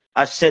sibling,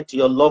 I said to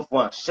your loved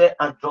one, share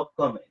and drop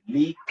comment.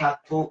 Li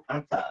kato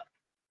anta.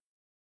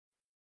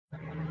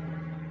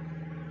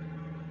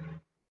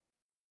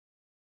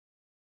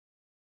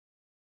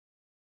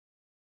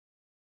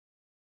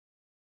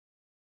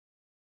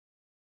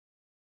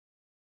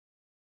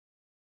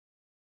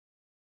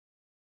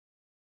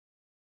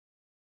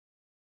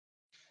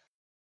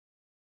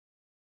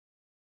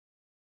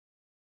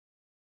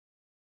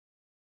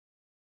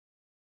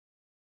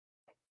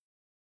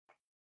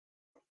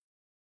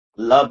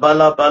 La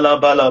bala bala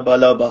bala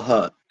bala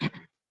baha.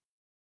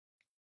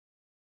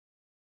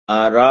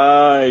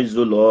 Arise,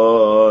 O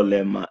Lord,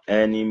 let my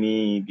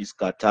enemy be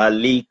scattered.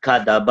 Li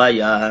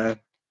kadabaya.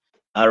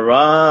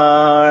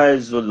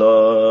 Arise, O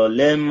Lord,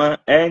 let my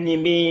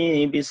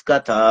enemy be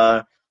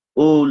scattered.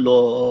 O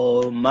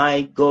Lord,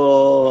 my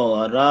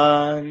God,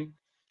 arise.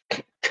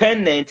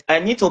 Kenneth, I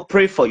need to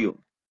pray for you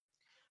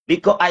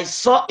because I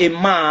saw a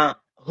man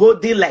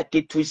holding like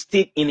a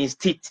twisted in his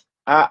teeth.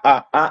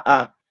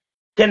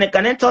 Kenneth,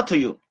 can I talk to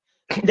you?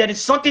 There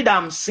is something that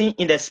I'm seeing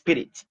in the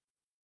spirit.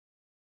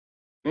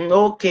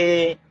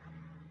 Okay.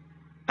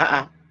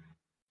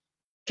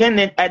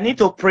 Kenneth, I need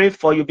to pray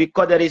for you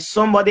because there is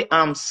somebody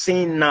I'm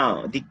seeing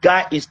now. The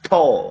guy is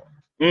tall.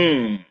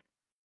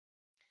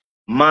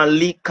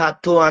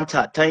 Malikato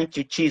anta. Thank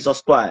you,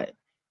 Jesus Christ.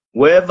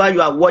 Wherever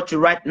you are watching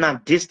right now,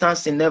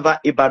 distance is never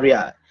a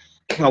barrier.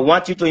 I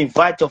want you to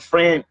invite your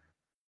friend.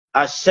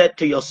 I said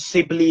to your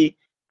sibling,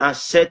 I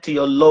said to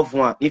your loved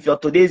one. If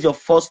today is your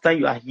first time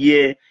you are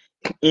here,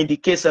 in the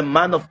case a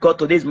man of God,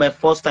 today is my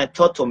first time,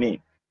 talk to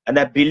me. And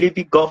I believe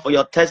in God for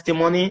your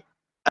testimony.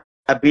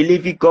 I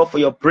believe in God for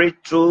your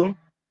breakthrough.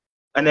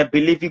 And I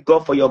believe in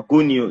God for your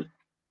good news.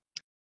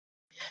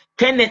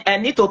 Kenneth, I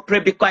need to pray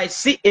because I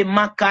see a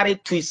man carry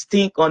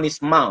twisting on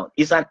his mouth.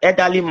 He's an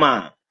elderly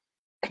man.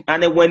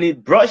 And when he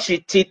brush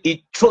his teeth,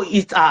 he throw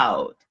it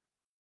out.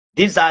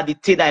 These are the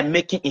teeth that are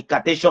making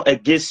incantation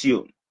against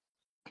you.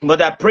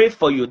 But I pray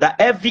for you that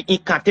every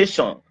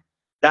incantation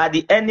that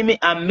the enemy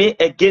has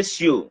made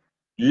against you,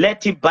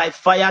 let it by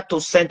fire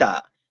to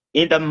sender.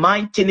 In the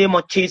mighty name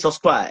of Jesus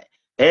Christ.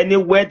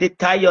 Anywhere they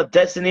tie your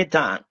destiny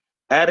down,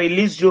 I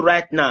release you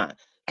right now.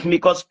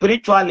 Because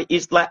spiritually,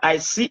 it's like I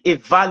see a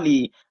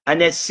valley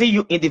and I see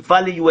you in the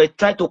valley. You will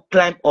try to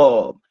climb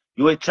up.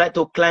 You will try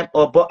to climb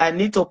up. But I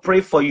need to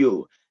pray for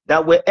you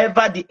that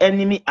wherever the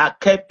enemy has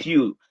kept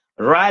you,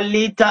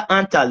 Ralita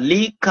anta,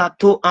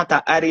 Likato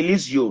anta, I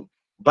release you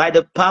by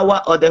the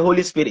power of the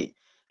Holy Spirit.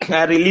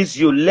 I release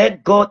you.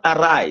 Let God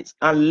arise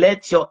and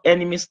let your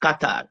enemies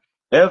scatter.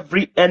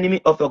 Every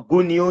enemy of your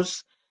good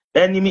news,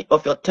 enemy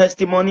of your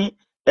testimony,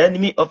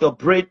 enemy of your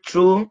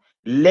breakthrough,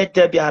 let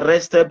them be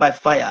arrested by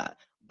fire.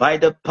 By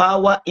the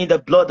power in the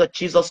blood of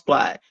Jesus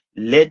Christ,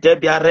 let them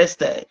be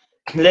arrested.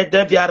 Let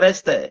them be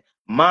arrested.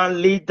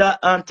 Man leader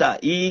anta,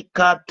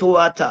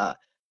 ikatuata,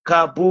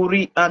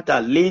 kaburi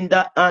anta,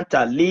 linda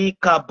anta, li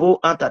kabu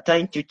anta.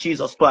 Thank you,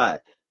 Jesus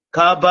Christ.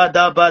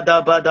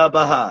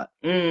 Kabadabadabaha.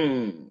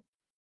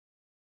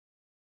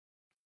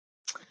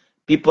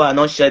 People are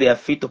not sharing. I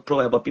feel to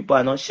pray, but people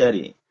are not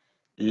sharing.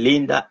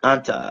 Linda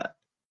anta,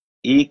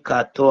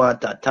 ikato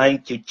anta.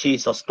 Thank you,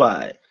 Jesus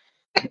Christ.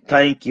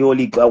 Thank you,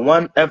 Holy God. I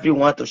want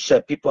everyone to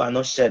share. People are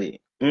not sharing.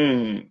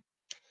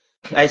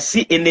 I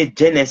see in the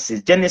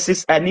Genesis.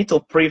 Genesis, I need to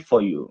pray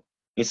for you.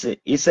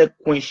 It's a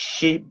Queen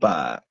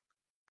Sheba.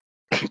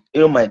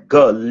 Oh my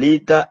God,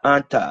 Linda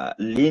Anta.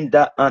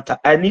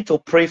 I need to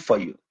pray for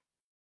you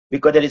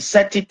because there is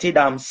certain thing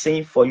that I'm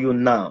saying for you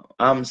now.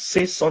 I'm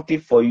saying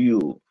something for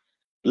you.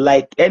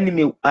 Like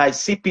enemy, I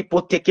see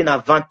people taking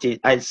advantage.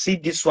 I see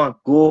this one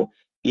go,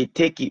 he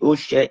take it, oh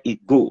share,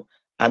 it go.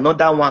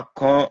 Another one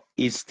come,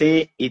 he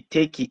stay, he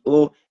take it,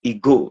 oh, he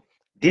go.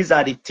 These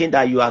are the things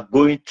that you are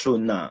going through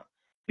now.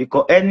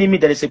 Because enemy,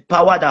 there is a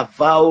power that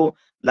vow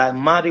like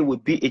marriage will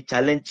be a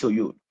challenge to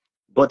you.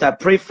 But I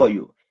pray for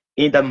you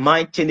in the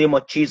mighty name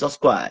of Jesus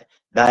Christ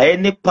that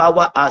any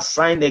power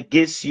assigned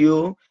against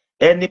you,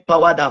 any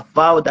power that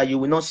vow that you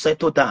will not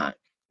settle down,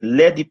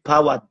 let the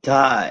power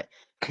die.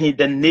 In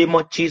the name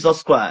of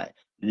Jesus Christ,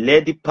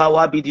 let the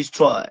power be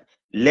destroyed.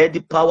 Let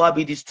the power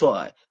be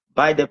destroyed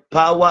by the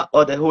power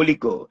of the Holy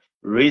Ghost.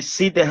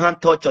 Receive the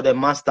hand touch of the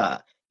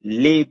Master.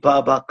 Le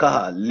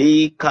babaka,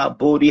 le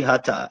kabori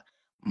hata,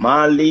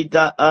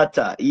 malida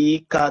ata,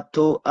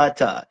 ikato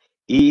ata,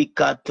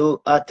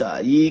 ikato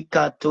ata,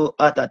 ikato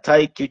ata.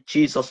 Thank you,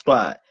 Jesus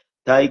Christ.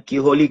 Thank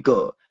you, Holy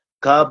Ghost.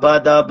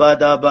 Kabada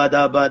bada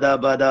bada bada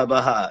bada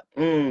baha.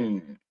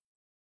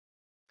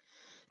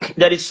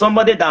 There is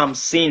somebody that I'm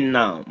seeing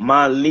now.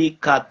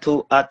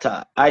 Malikato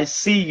Ata. I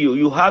see you.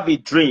 You have a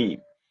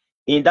dream.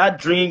 In that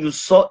dream, you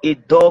saw a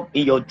dog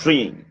in your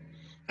dream.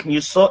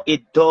 You saw a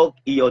dog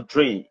in your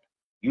dream.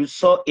 You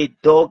saw a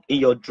dog in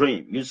your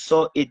dream. You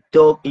saw a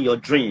dog in your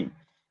dream.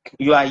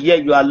 You are here.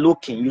 You are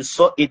looking. You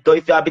saw a dog.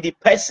 If you are the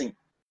person,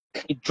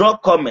 draw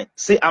comment.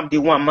 Say, I'm the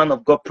one, man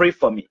of God. Pray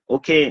for me.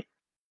 Okay.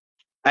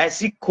 I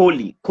see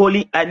Coley.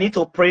 Coley, I need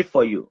to pray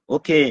for you.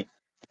 Okay.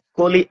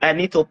 Coley, I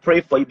need to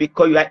pray for you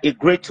because you are a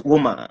great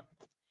woman.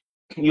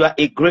 You are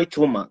a great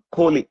woman.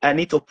 Coley, I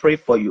need to pray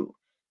for you.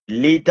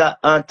 Leader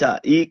anta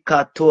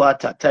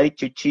ikatuata.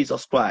 Thank you,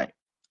 Jesus Christ.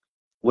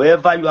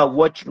 Wherever you are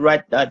watching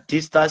right now,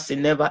 distance is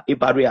never a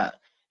barrier.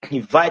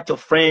 Invite your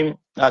friend,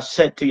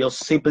 share to your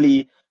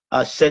sibling,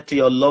 share to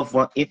your loved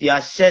one. If you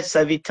are shared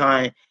every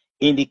time,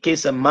 in the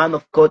case a man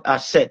of God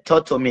has said,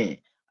 talk to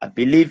me. I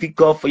believe in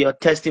God for your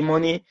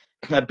testimony.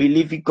 I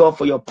believe in God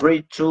for your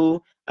breakthrough.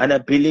 And I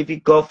believe in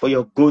God for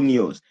your good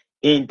news.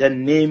 In the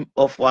name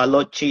of our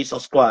Lord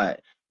Jesus Christ.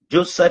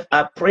 Joseph,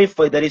 I pray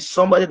for you. There is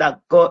somebody that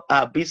God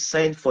has been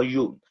sent for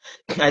you.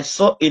 I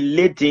saw a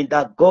lady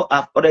that God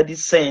have already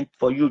sent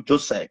for you,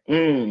 Joseph.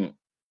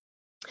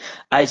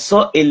 I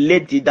saw a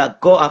lady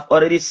that God have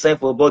already sent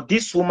for, but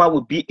this woman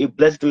will be a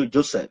blessing to you,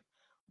 Joseph.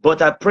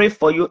 But I pray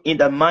for you in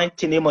the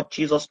mighty name of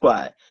Jesus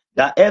Christ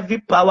that every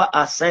power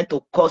assigned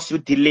to cause you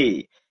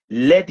delay,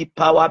 let the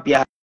power be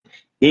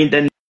in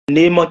the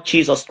name of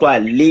Jesus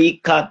Christ.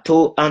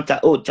 Likato anta.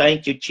 Oh,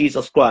 thank you,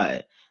 Jesus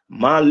Christ.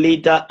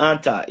 Malida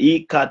anta.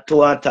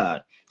 Ikato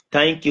anta.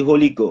 Thank you,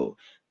 Holy Ghost.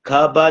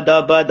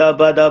 Kabada bada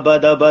bada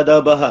bada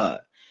bada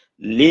baha.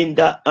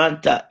 Linda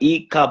anta.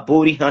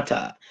 Ikaburi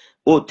anta.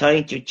 Oh,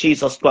 thank you,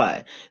 Jesus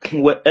Christ.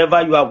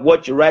 Wherever you are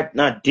watching right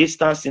now,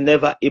 distance is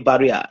never a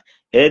barrier.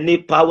 Any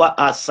power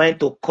assigned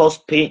to cause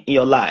pain in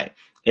your life,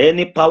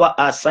 any power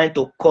assigned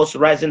to cause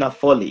rising and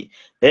falling,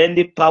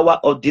 any power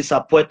of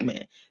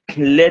disappointment,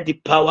 let the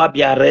power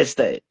be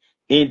arrested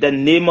in the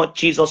name of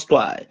Jesus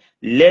Christ.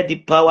 Let the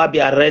power be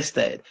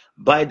arrested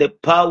by the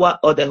power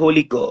of the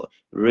Holy Ghost.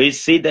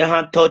 Receive the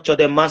hand touch of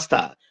the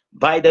Master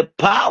by the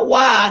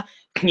power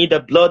in the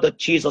blood of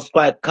Jesus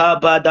Christ.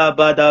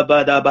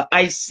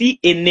 I see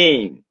a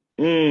name.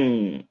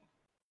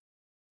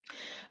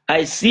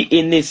 I see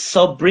a name,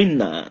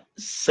 Sabrina,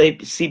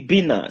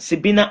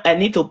 Sibina. I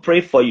need to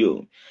pray for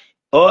you.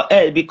 Oh,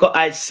 because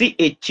I see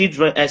a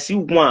children, I see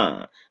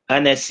one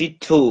and I see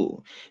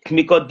two.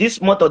 Because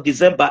this month of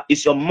December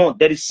is your month.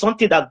 There is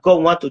something that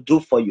God wants to do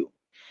for you.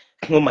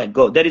 Oh my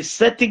God, there is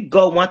something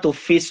God wants to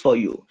face for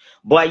you.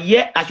 But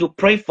yet, I should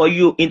pray for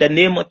you in the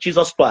name of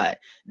Jesus Christ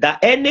that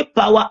any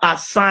power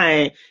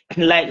assigned,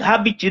 like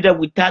having children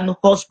without no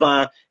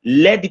husband,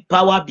 let the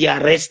power be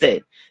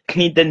arrested.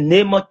 In the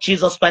name of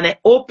Jesus Christ, I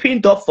open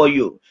door for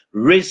you.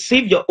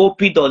 Receive your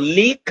open door.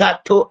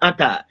 Likato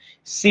anta.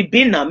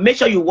 Sibina, make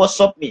sure you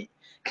WhatsApp me.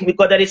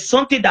 Because there is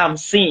something that I'm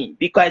seeing.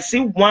 Because I see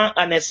one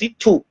and I see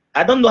two.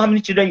 I don't know how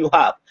many children you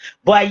have.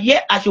 But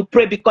yet I should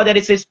pray because there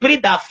is a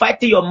spirit that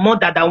fighting your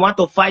mother that want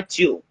to fight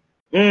you.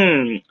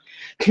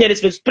 There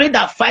is a spirit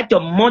that fight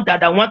your mother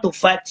that want to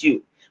fight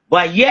you.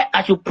 But yet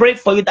I should pray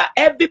for you that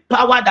every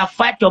power that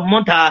fight your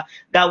mother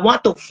that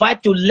want to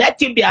fight you,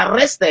 let him be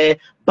arrested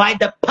by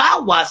the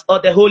powers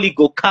of the Holy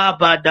Ghost.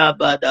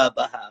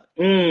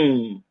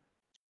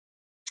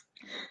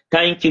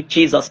 Thank you,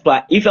 Jesus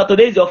Christ. If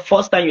today is your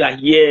first time you are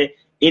here,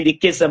 in the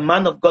case of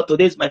man of God,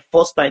 today is my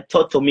first time.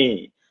 Talk to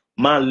me.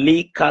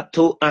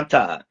 Malikato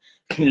anta.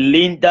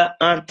 Linda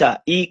anta.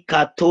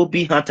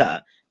 Ikatobi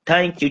anta.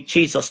 Thank you,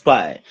 Jesus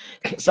Christ.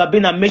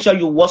 Sabina, make sure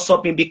you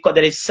WhatsApp me because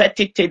there is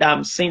certain thing that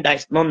I'm saying that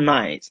is not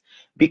nice.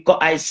 Because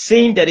I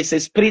seen there is a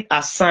spirit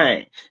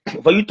assigned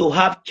for you to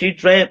have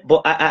children,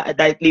 but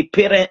the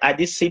parent, I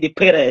did see the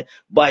parent,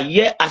 but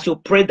yet I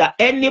should pray that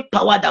any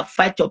power that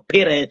fight your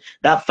parent,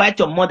 that fight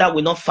your mother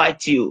will not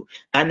fight you.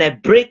 And I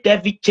break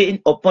every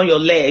chain upon your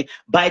leg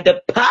by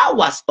the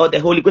powers of the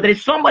Holy Ghost. There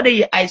is somebody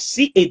here, I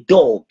see a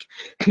dog.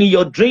 In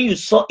your dream, you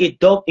saw a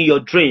dog in your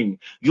dream.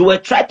 You were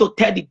trying to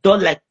tell the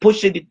dog, like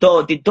pushing the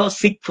dog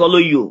seek follow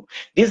you.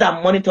 These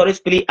are monitoring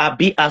spirits are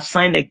being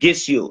assigned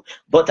against you.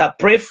 But I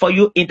pray for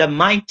you in the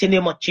mighty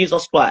name of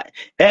Jesus Christ.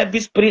 Every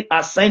spirit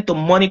assigned to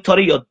monitor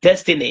your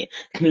destiny,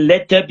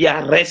 let them be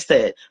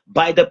arrested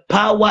by the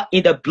power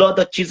in the blood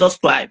of Jesus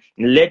Christ.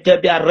 Let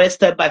them be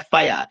arrested by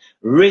fire.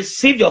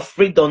 Receive your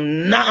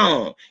freedom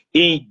now.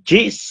 In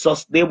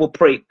Jesus' name we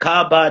pray.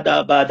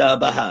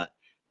 Kabadabadabaha.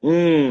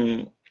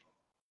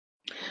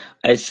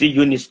 I see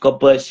Eunice, God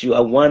bless you.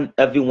 I want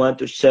everyone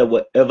to share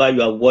wherever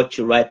you are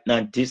watching right now.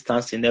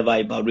 Distance in never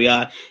a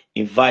barrier.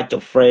 Invite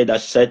your friend. I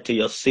said to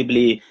your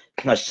sibling.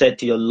 I said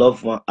to your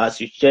loved one. As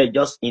you share,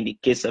 just in the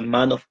case a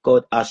man of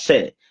God, I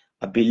said,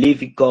 I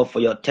believe in God for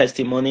your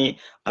testimony.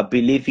 I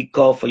believe in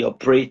God for your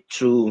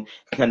breakthrough.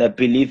 And I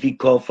believe in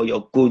God for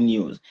your good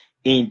news.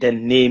 In the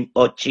name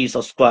of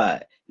Jesus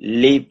Christ.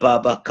 Le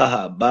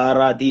babakaha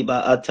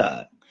baradiba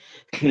ata.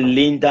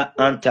 Linda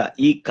anta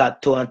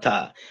ikato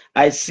anta.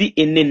 I see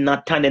in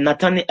Nathan.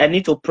 Nathan, I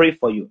need to pray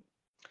for you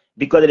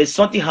because there is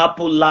something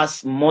happened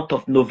last month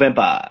of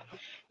November.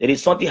 There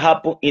is something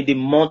happened in the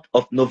month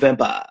of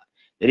November.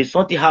 There is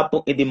something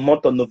happened in the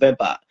month of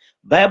November.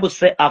 Bible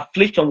says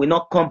affliction will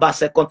not come back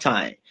second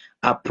time.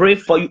 I pray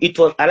for you. It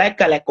was like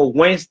a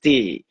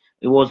Wednesday.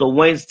 It was a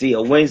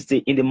Wednesday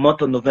in the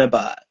month of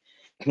November.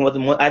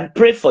 I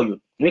pray for you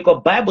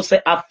because Bible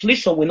says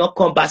affliction will not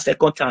come back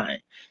second time.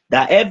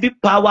 That every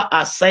power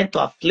assigned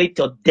to afflict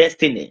your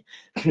destiny,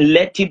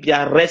 let it be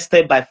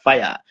arrested by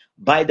fire,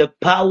 by the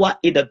power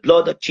in the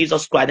blood of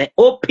Jesus Christ. And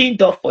open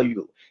door for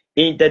you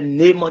In the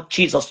name of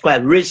Jesus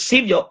Christ,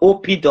 receive your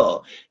open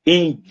door.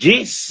 In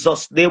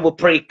Jesus' name we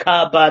pray.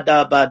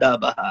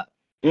 Kabadabadabaha.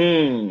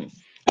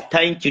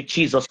 Thank you,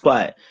 Jesus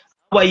Christ.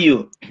 How are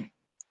you?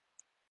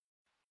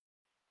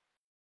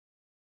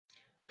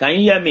 Can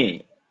you hear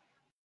me?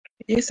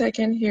 Yes, I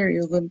can hear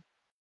you. Good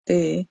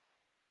day.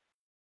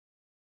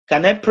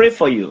 Can I pray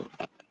for you?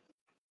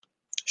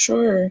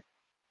 Sure.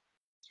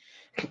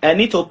 I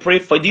need to pray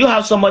for you. Do you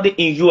have somebody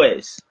in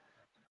US?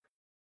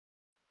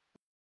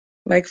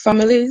 Like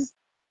families?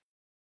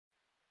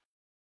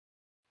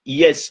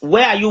 Yes.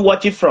 Where are you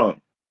watching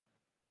from?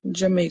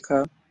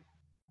 Jamaica.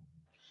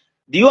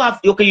 Do you have,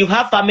 okay, you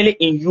have family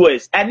in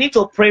US? I need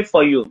to pray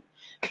for you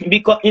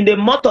because in the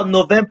month of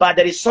November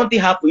there is something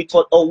happened. It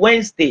was a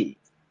Wednesday.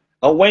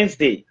 A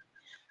Wednesday.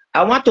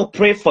 I want to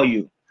pray for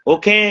you.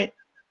 Okay?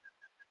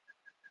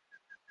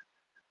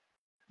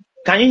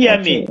 Can you hear Okay.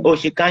 me? Oh,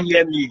 she can't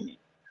hear me.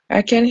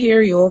 I can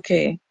hear you.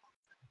 Okay.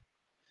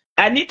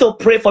 I need to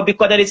pray for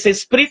because there is a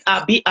spirit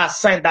I be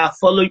assigned that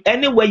follow you.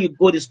 Anywhere you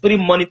go, the spirit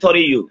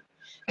monitoring you.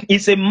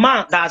 It's a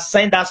man that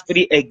sent that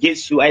spirit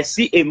against you. I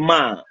see a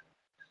man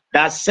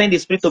that sent the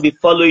spirit to be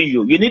following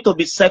you. You need to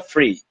be set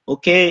free.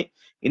 Okay?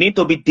 You need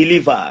to be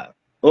delivered.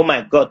 Oh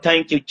my God.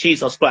 Thank you,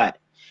 Jesus Christ.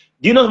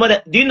 Do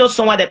you know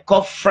someone that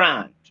called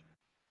Frank?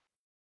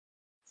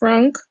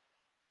 Frank?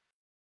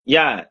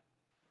 Yeah.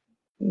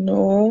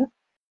 No.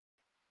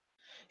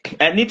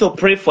 I need to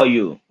pray for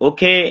you,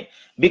 okay?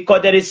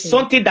 Because there is Okay.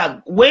 something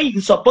that when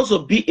you're supposed to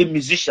be a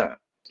musician,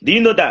 do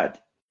you know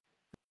that?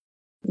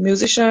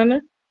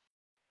 Musician?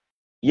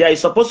 Yeah, you're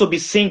supposed to be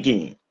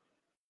singing.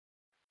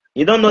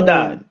 You don't know Oh,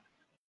 that?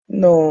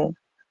 no.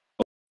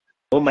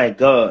 Oh my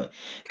God.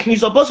 You're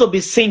supposed to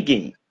be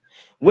singing.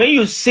 When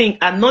you sing,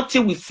 and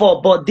nothing will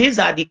fall, but these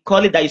are the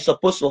calling that you're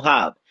supposed to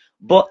have.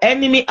 But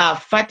enemy are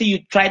fighting you,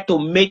 try to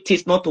make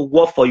this not to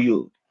work for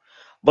you.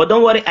 But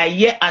don't worry, I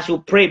hear as you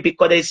pray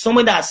because there is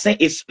someone that has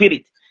sent a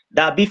spirit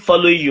that be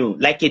following you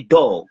like a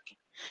dog.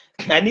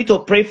 I need to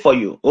pray for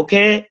you,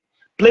 okay?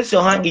 Place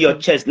your hand in your Okay.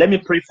 chest. Let me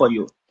pray for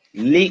you.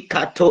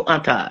 Likato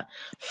anta.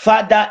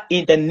 Father,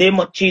 in the name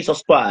of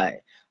Jesus Christ,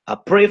 I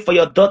pray for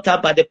your daughter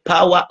by the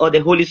power of the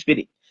Holy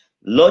Spirit.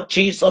 Lord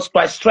Jesus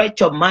Christ,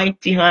 stretch your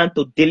mighty hand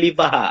to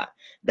deliver her.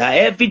 That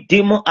every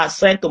demon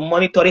assigned to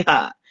monitor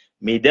her,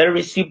 may they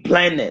receive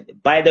blinded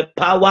by the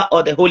power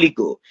of the Holy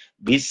Ghost.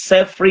 Be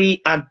set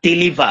free and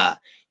deliver.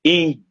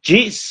 In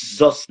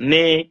Jesus'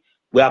 name,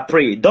 we are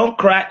praying. Don't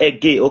cry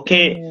again,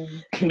 okay?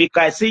 Amen.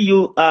 Because I see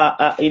you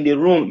in the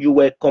room, you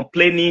were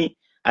complaining.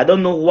 I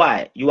don't know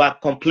why you are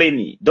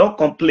complaining. Don't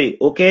complain,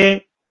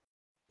 okay?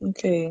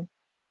 Okay.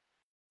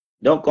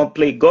 Don't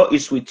complain. God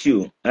is with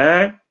you.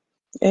 Eh?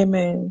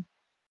 Amen.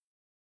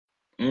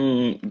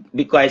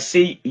 Because I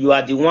see you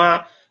are the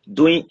one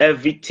doing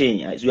everything.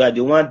 You are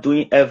the one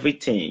doing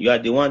everything. You are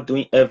the one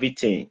doing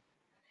everything.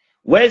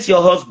 Where's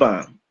your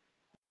husband?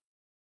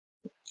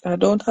 I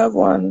don't have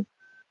one.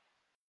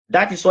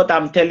 That is what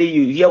I'm telling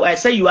you. Here, I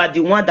say you are the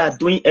one that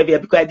doing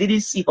everything because I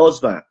didn't see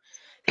husband.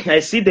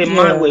 I see the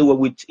man Yeah.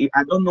 with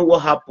I don't know what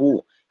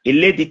happened. A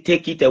lady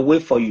take it away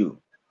for you.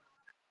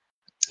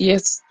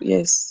 Yes.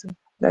 Yes.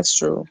 That's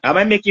true. Am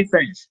I making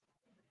sense?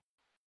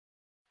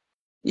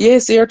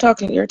 Yes, you're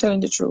telling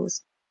the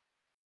truth.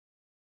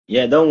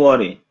 Yeah, don't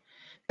worry.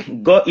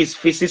 God is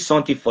fixing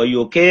something for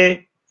you,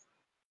 okay?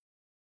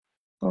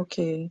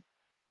 Okay.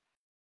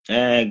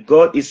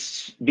 God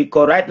is,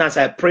 because right now as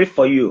I pray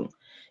for you,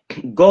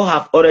 God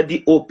have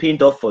already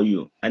opened up for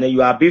you, and then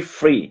you are be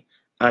free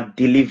and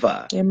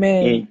deliver Amen.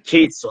 in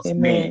Jesus' name.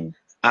 Amen.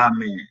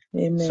 Amen.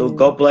 So Amen.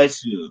 God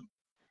bless you.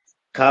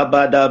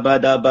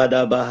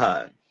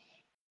 Kabadabadabadabaha.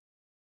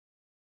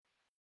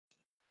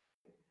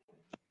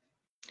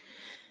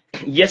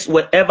 Yes,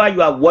 wherever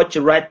you are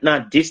watching right now,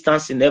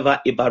 distance is never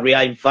a barrier.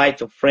 Invite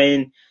your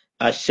friend,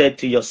 share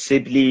to your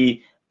sibling,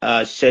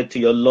 share to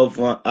your loved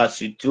one as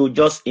you do.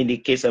 Just in the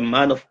case a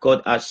man of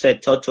God has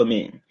said, talk to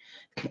me.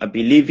 I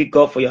believe in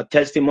God for your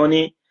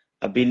testimony.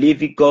 I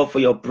believe in God for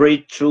your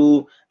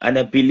breakthrough. And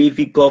I believe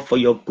in God for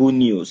your good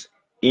news.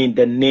 In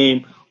the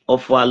name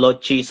of our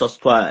Lord Jesus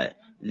Christ.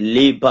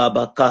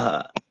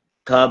 Libabakaha.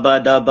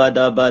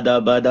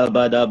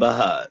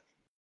 Kabadabadabadabadabaha.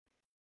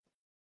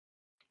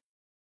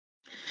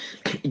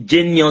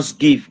 Genius,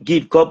 give.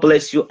 God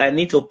bless you. I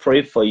need to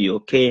pray for you,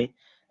 okay?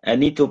 I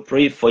need to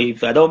pray for you.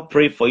 If I don't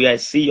pray for you, I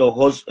see your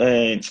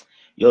husband,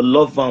 your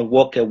loved one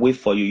walk away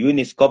for you.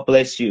 Eunice, God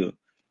bless you.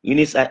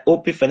 Eunice, I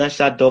open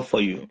financial door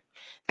for you.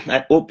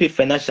 I open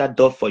financial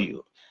door for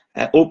you.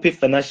 I open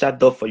financial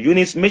door for you.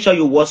 Eunice, make sure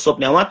you WhatsApp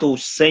me. I want to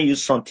send you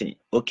something,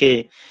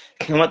 okay?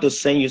 I want to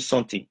send you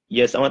something.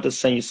 Yes, I want to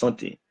send you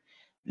something.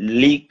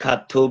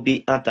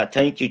 Likatobi anta.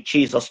 Thank you,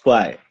 Jesus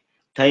Christ.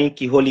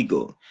 Thank you, Holy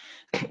Ghost.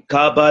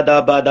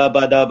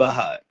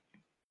 Kabadabadabadabaha.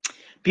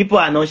 People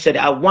are not sharing.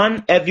 I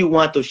want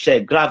everyone to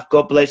share. Graph,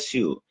 God bless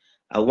you.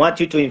 I want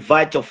you to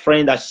invite your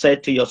friend. I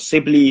said to your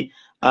sibling,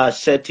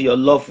 said to your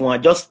loved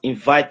one. Just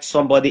invite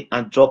somebody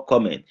and drop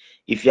comment.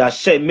 If you are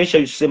shared, make sure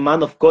you say,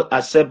 man of God,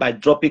 I said by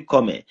dropping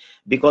comment.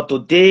 Because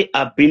today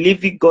I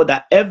believe in God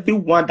that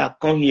everyone that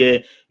come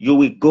here, you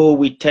will go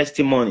with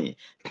testimony.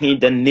 In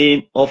the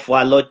name of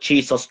our Lord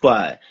Jesus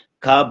Christ.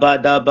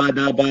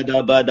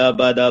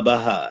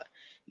 Kabadabadabadabadabaha.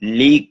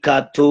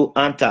 Likato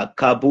anta.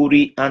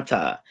 Kaburi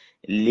anta.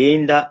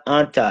 Linda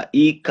anta.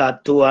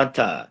 Ikato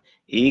anta.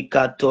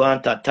 Ikato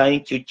anta.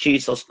 Thank you,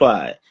 Jesus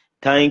Christ.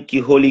 Thank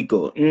you, Holy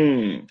Ghost.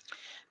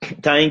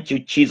 Thank you,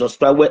 Jesus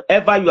Christ.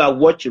 Wherever you are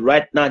watching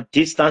right now,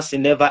 distance is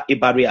never a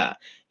barrier.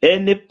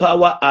 Any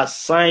power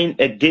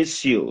assigned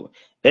against you,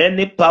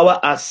 any power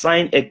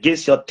assigned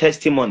against your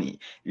testimony,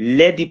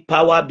 let the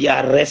power be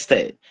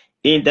arrested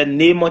in the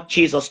name of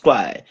Jesus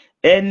Christ.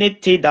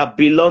 Anything that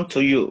belongs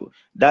to you,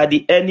 that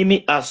the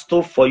enemy has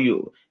stole for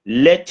you,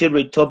 let it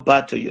return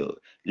back to you.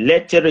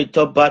 Let it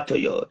return back to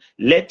you.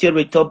 Let it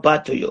return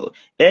back to you.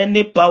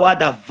 Any power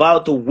that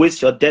vowed to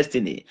waste your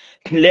destiny,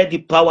 let the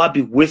power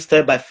be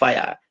wasted by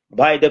fire.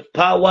 By the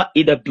power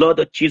in the blood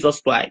of Jesus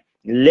Christ,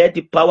 let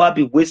the power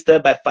be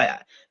wasted by fire.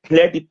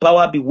 Let the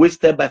power be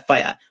wasted by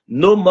fire.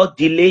 No more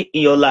delay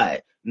in your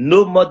life.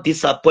 No more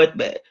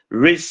disappointment.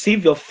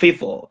 Receive your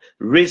favor.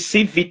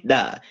 Receive it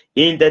now.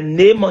 In the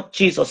name of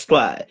Jesus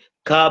Christ.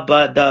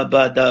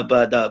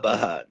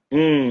 Kabadabadabadabaha.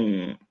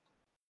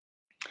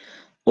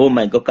 Oh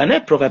my God. Can I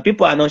provide?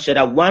 People are not sharing.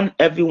 I want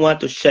everyone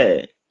to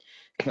share.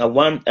 I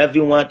want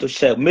everyone to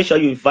share. Make sure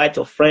you invite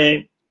your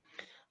friend.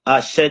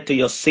 Share to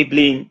your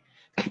sibling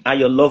and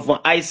your loved one.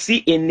 I see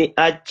in the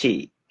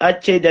Archie,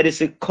 there is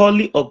a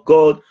calling of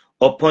God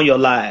upon your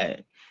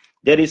life.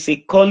 There is a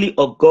calling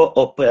of God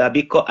upon,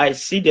 because I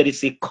see there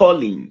is a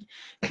calling.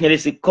 There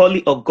is a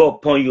calling of God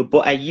upon you.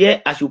 But I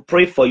hear I should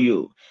pray for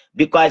you,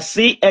 because I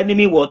see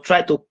enemy will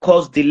try to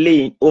cause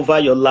delay over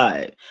your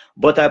life.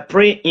 But I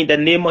pray in the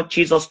name of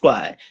Jesus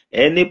Christ,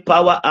 any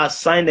power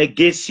assigned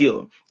against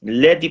you,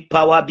 let the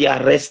power be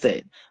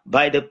arrested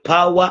by the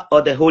power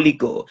of the Holy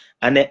Ghost,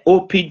 and an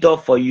open door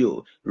for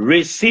you.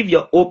 Receive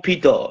your open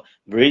door.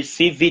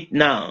 Receive it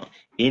now.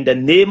 In the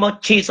name of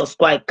Jesus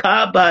Christ.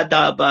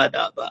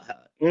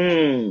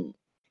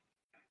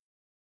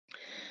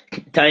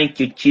 Thank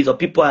you, Jesus.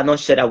 People are not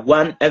sharing. I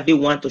want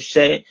everyone to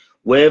share.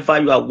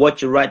 Wherever you are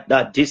watching right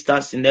now,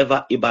 distance is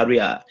never a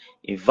barrier.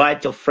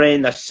 Invite your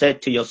friend, share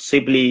to your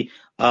sibling,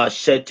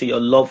 share to your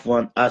loved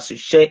one. As you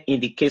share, in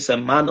the case a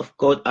man of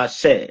God, I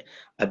share.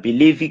 I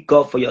believe in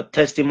God for your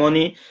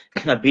testimony.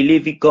 I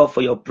believe in God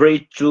for your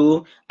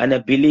breakthrough. And I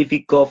believe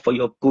in God for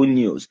your good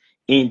news.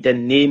 In the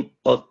name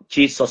of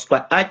Jesus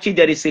Christ. Actually,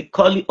 there is a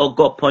calling of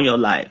God upon your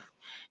life.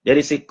 There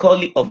is a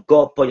calling of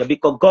God upon you,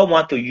 because God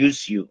wants to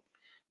use you.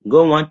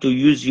 God want to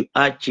use you,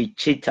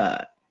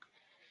 Chita,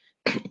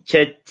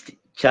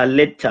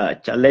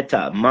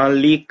 Chaleta,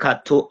 Mali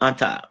Kato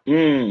Anta.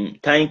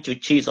 Thank you,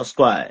 Jesus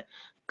Christ.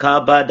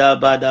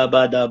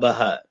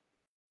 Kabadabadabadabaha.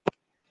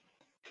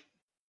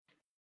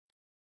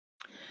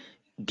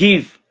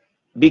 Give.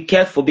 Be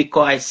careful,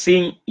 because I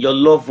see your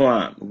loved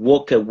one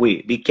walk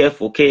away. Be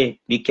careful, okay?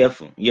 Be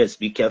careful. Yes,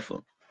 be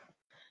careful.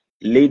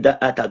 Later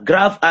at a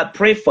graph, I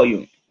pray for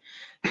you.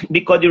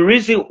 Because the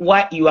reason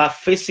why you are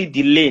facing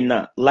delay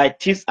now, like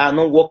things are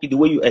not working the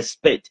way you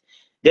expect,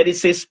 there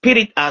is a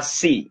spirit I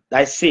see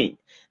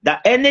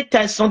that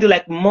anytime something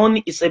like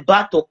money is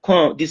about to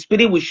come, the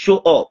spirit will show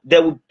up.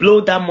 They will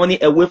blow that money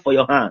away for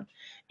your hand.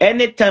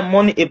 Anytime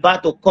money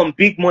about to come,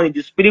 big money,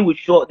 the spirit will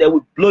show up. They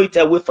will blow it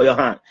away for your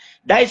hand.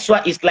 That is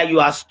why it's like you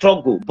are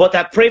struggle. But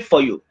I pray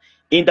for you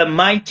in the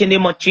mighty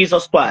name of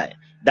Jesus Christ,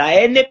 that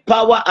any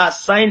power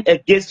assigned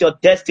against your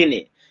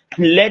destiny,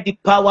 let the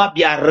power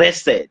be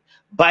arrested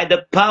by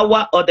the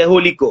power of the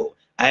Holy Ghost.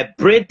 I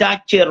break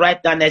that chair right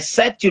now and I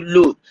set you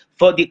loose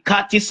for the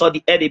catches of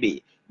the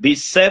enemy. Be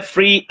set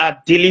free and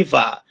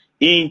deliver.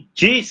 In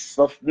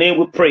Jesus' name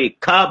we pray.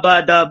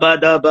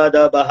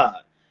 Kabadabadabadabaha.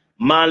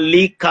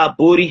 Malika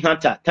Buri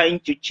Hunter.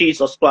 Thank you,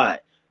 Jesus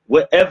Christ.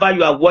 Wherever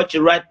you are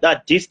watching right now,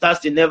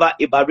 distance is never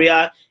a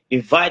barrier.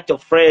 Invite your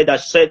friend, I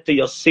said to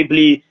your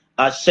sibling,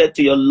 I said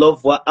to your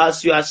loved one,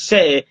 as you are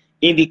said,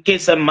 in the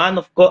case a man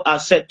of God, I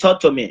said, talk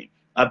to me.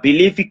 I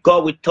believe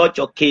God will touch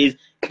your case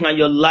and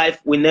your life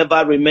will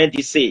never remain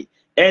the same.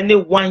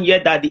 Anyone here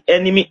that the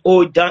enemy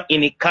hold down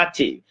in a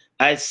captive,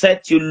 I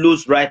set you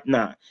loose right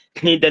now.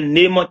 In the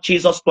name of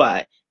Jesus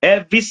Christ,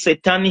 every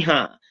satanic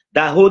hand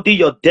that holding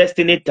your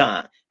destiny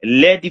down,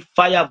 let the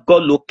fire of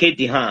God locate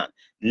the hand.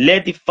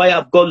 Let the fire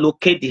of God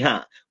locate the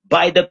hand.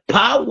 By the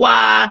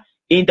power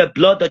in the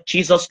blood of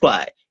Jesus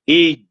Christ.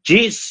 In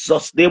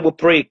Jesus' name we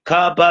pray.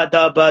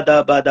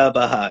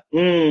 Kabadabadabadabaha.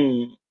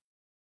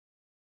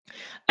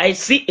 I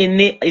see in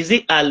it, is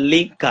it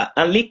Alika?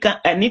 Alika,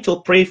 I need to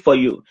pray for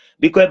you.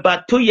 Because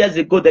about 2 years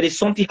ago, there is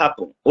something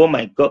happened. Oh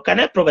my God, can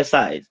I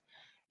prophesy?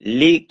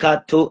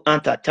 Lika to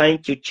anta.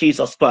 Thank you,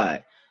 Jesus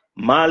Christ.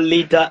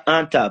 Malita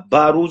anta.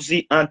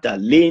 Baruzi anta.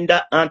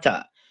 Linda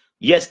anta.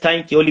 Yes,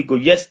 thank you, Holy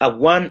Ghost. Yes, I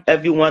want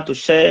everyone to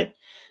share.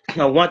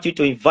 I want you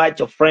to invite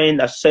your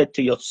friend. I said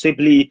to your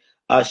sibling.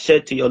 I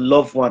said to your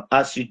loved one.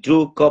 As you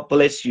do, God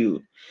bless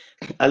you.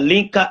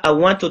 Alinka, I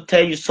want to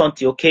tell you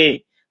something,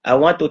 okay? I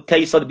want to tell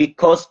you something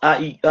because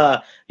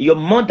your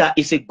mother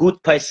is a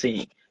good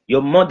person.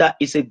 Your mother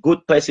is a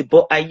good person,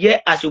 but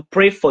I should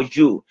pray for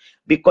you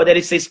because there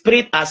is a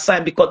spirit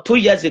assigned. Because 2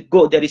 years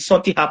ago there is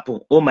something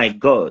happened. Oh my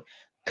God.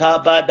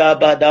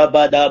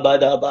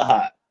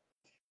 Kabadabadabadabaha.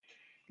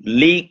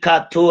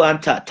 Lika to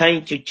anta.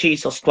 Thank you,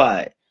 Jesus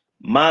Christ.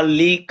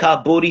 Malika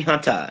bori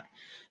hunter.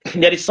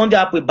 There is something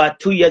happened about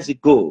 2 years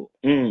ago.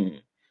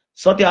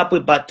 Something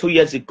happened about 2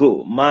 years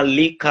ago.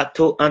 Malika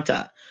to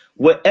anta.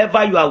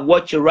 Wherever you are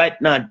watching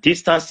right now,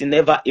 distance is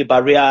never a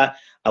barrier.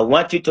 I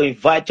want you to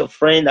invite your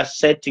friend. I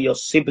said to your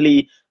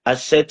sibling. I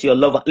said to your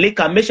lover.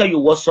 Lika, make sure you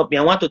WhatsApp me.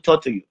 I want to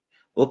talk to you.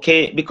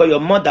 Okay? Because your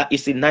mother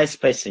is a nice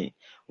person.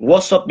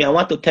 WhatsApp me. I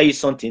want to tell you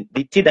something.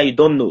 The thing that you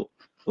don't know.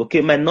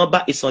 Okay? My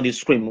number is on the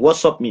screen.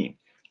 WhatsApp me.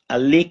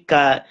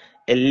 Alika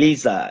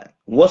Eliza.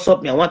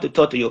 WhatsApp me. I want to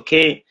talk to you.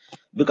 Okay?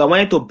 Because I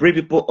want to bring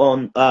people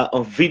on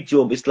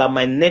video. It's like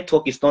my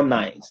network is not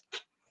nice.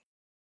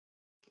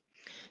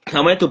 I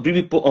want to bring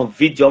people on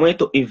video. I want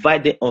to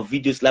invite them on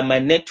videos. Like my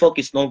network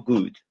is not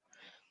good.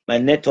 My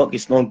network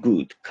is not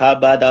good.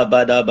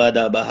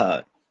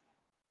 Kabadabadabaha.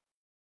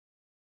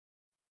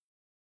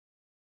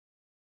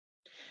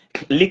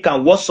 Lick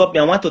and WhatsApp me.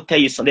 I want to tell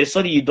you something. There's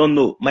something you don't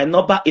know. My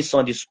number is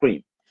on the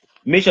screen.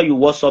 Make sure you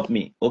WhatsApp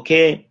me,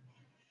 okay?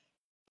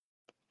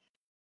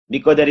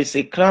 Because there is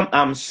a cramp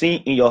I'm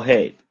seeing in your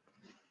head.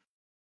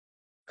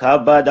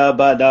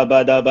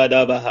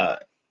 Kabadabadabadabaha.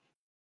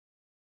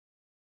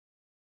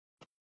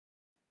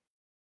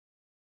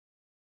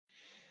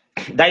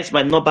 That is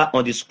my number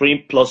on the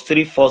screen.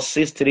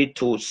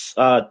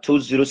 +34632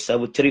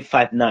 207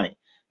 359.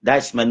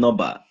 That's my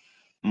number.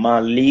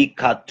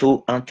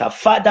 Malikatu Anta.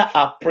 Father,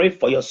 I pray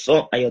for your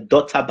son and your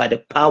daughter by the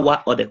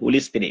power of the Holy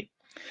Spirit.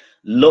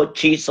 Lord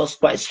Jesus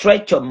Christ,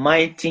 stretch your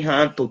mighty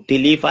hand to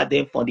deliver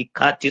them from the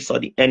clutches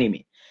of the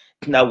enemy.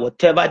 Now,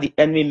 whatever the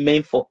enemy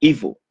meant for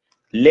evil,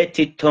 let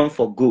it turn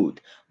for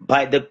good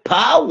by the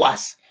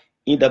powers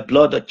in the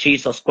blood of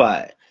Jesus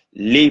Christ.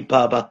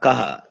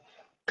 Libabakaha.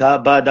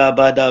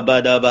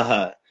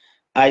 Kabadabadabadabaha.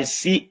 I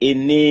see a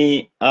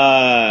new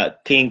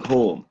king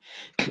home.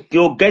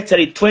 You get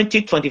ready.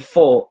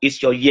 2024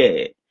 is your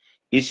year.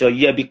 It's your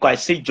year because I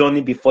see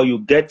Johnny before you.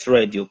 Get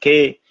ready,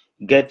 okay?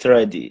 Get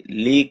ready.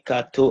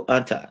 Likato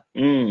anta.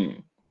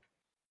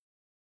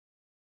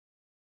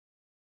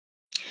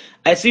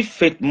 I see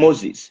Faith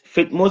Moses.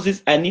 Faith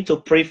Moses, I need to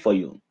pray for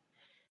you.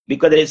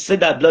 Because they say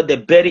that blood they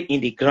bury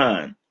in the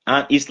ground.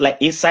 And it's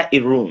like inside a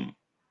room.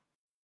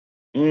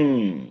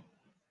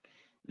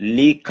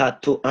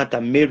 Likato anta.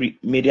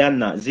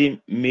 Miriana.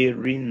 Zim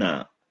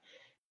Mirina.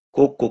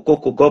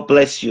 Coco. God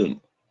bless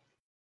you.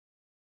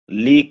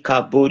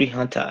 Likabori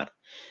hunter.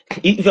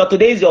 If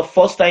today is your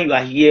first time you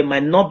are here, my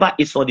number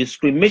is on the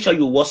screen. Make sure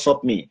you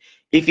WhatsApp me.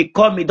 If you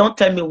call me, don't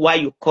tell me why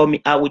you call me.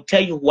 I will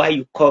tell you why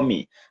you call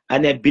me.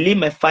 And I believe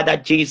my Father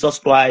Jesus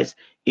Christ,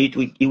 it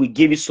will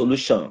give you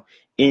solution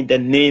in the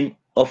name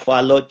of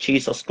our Lord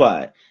Jesus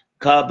Christ.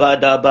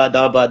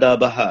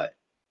 Kabadabadabadabaha.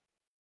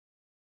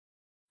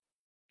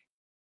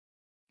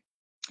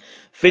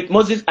 Faith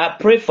Moses, I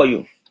pray for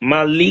you.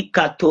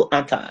 Malikato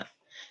anta.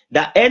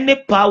 That any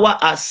power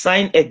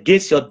assigned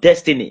against your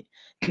destiny,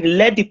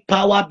 let the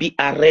power be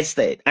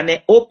arrested and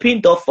an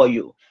open door for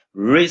you.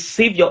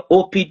 Receive your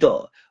open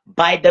door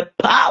by the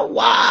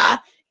power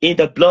in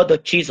the blood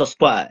of Jesus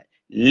Christ.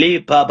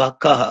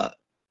 Libabakaha.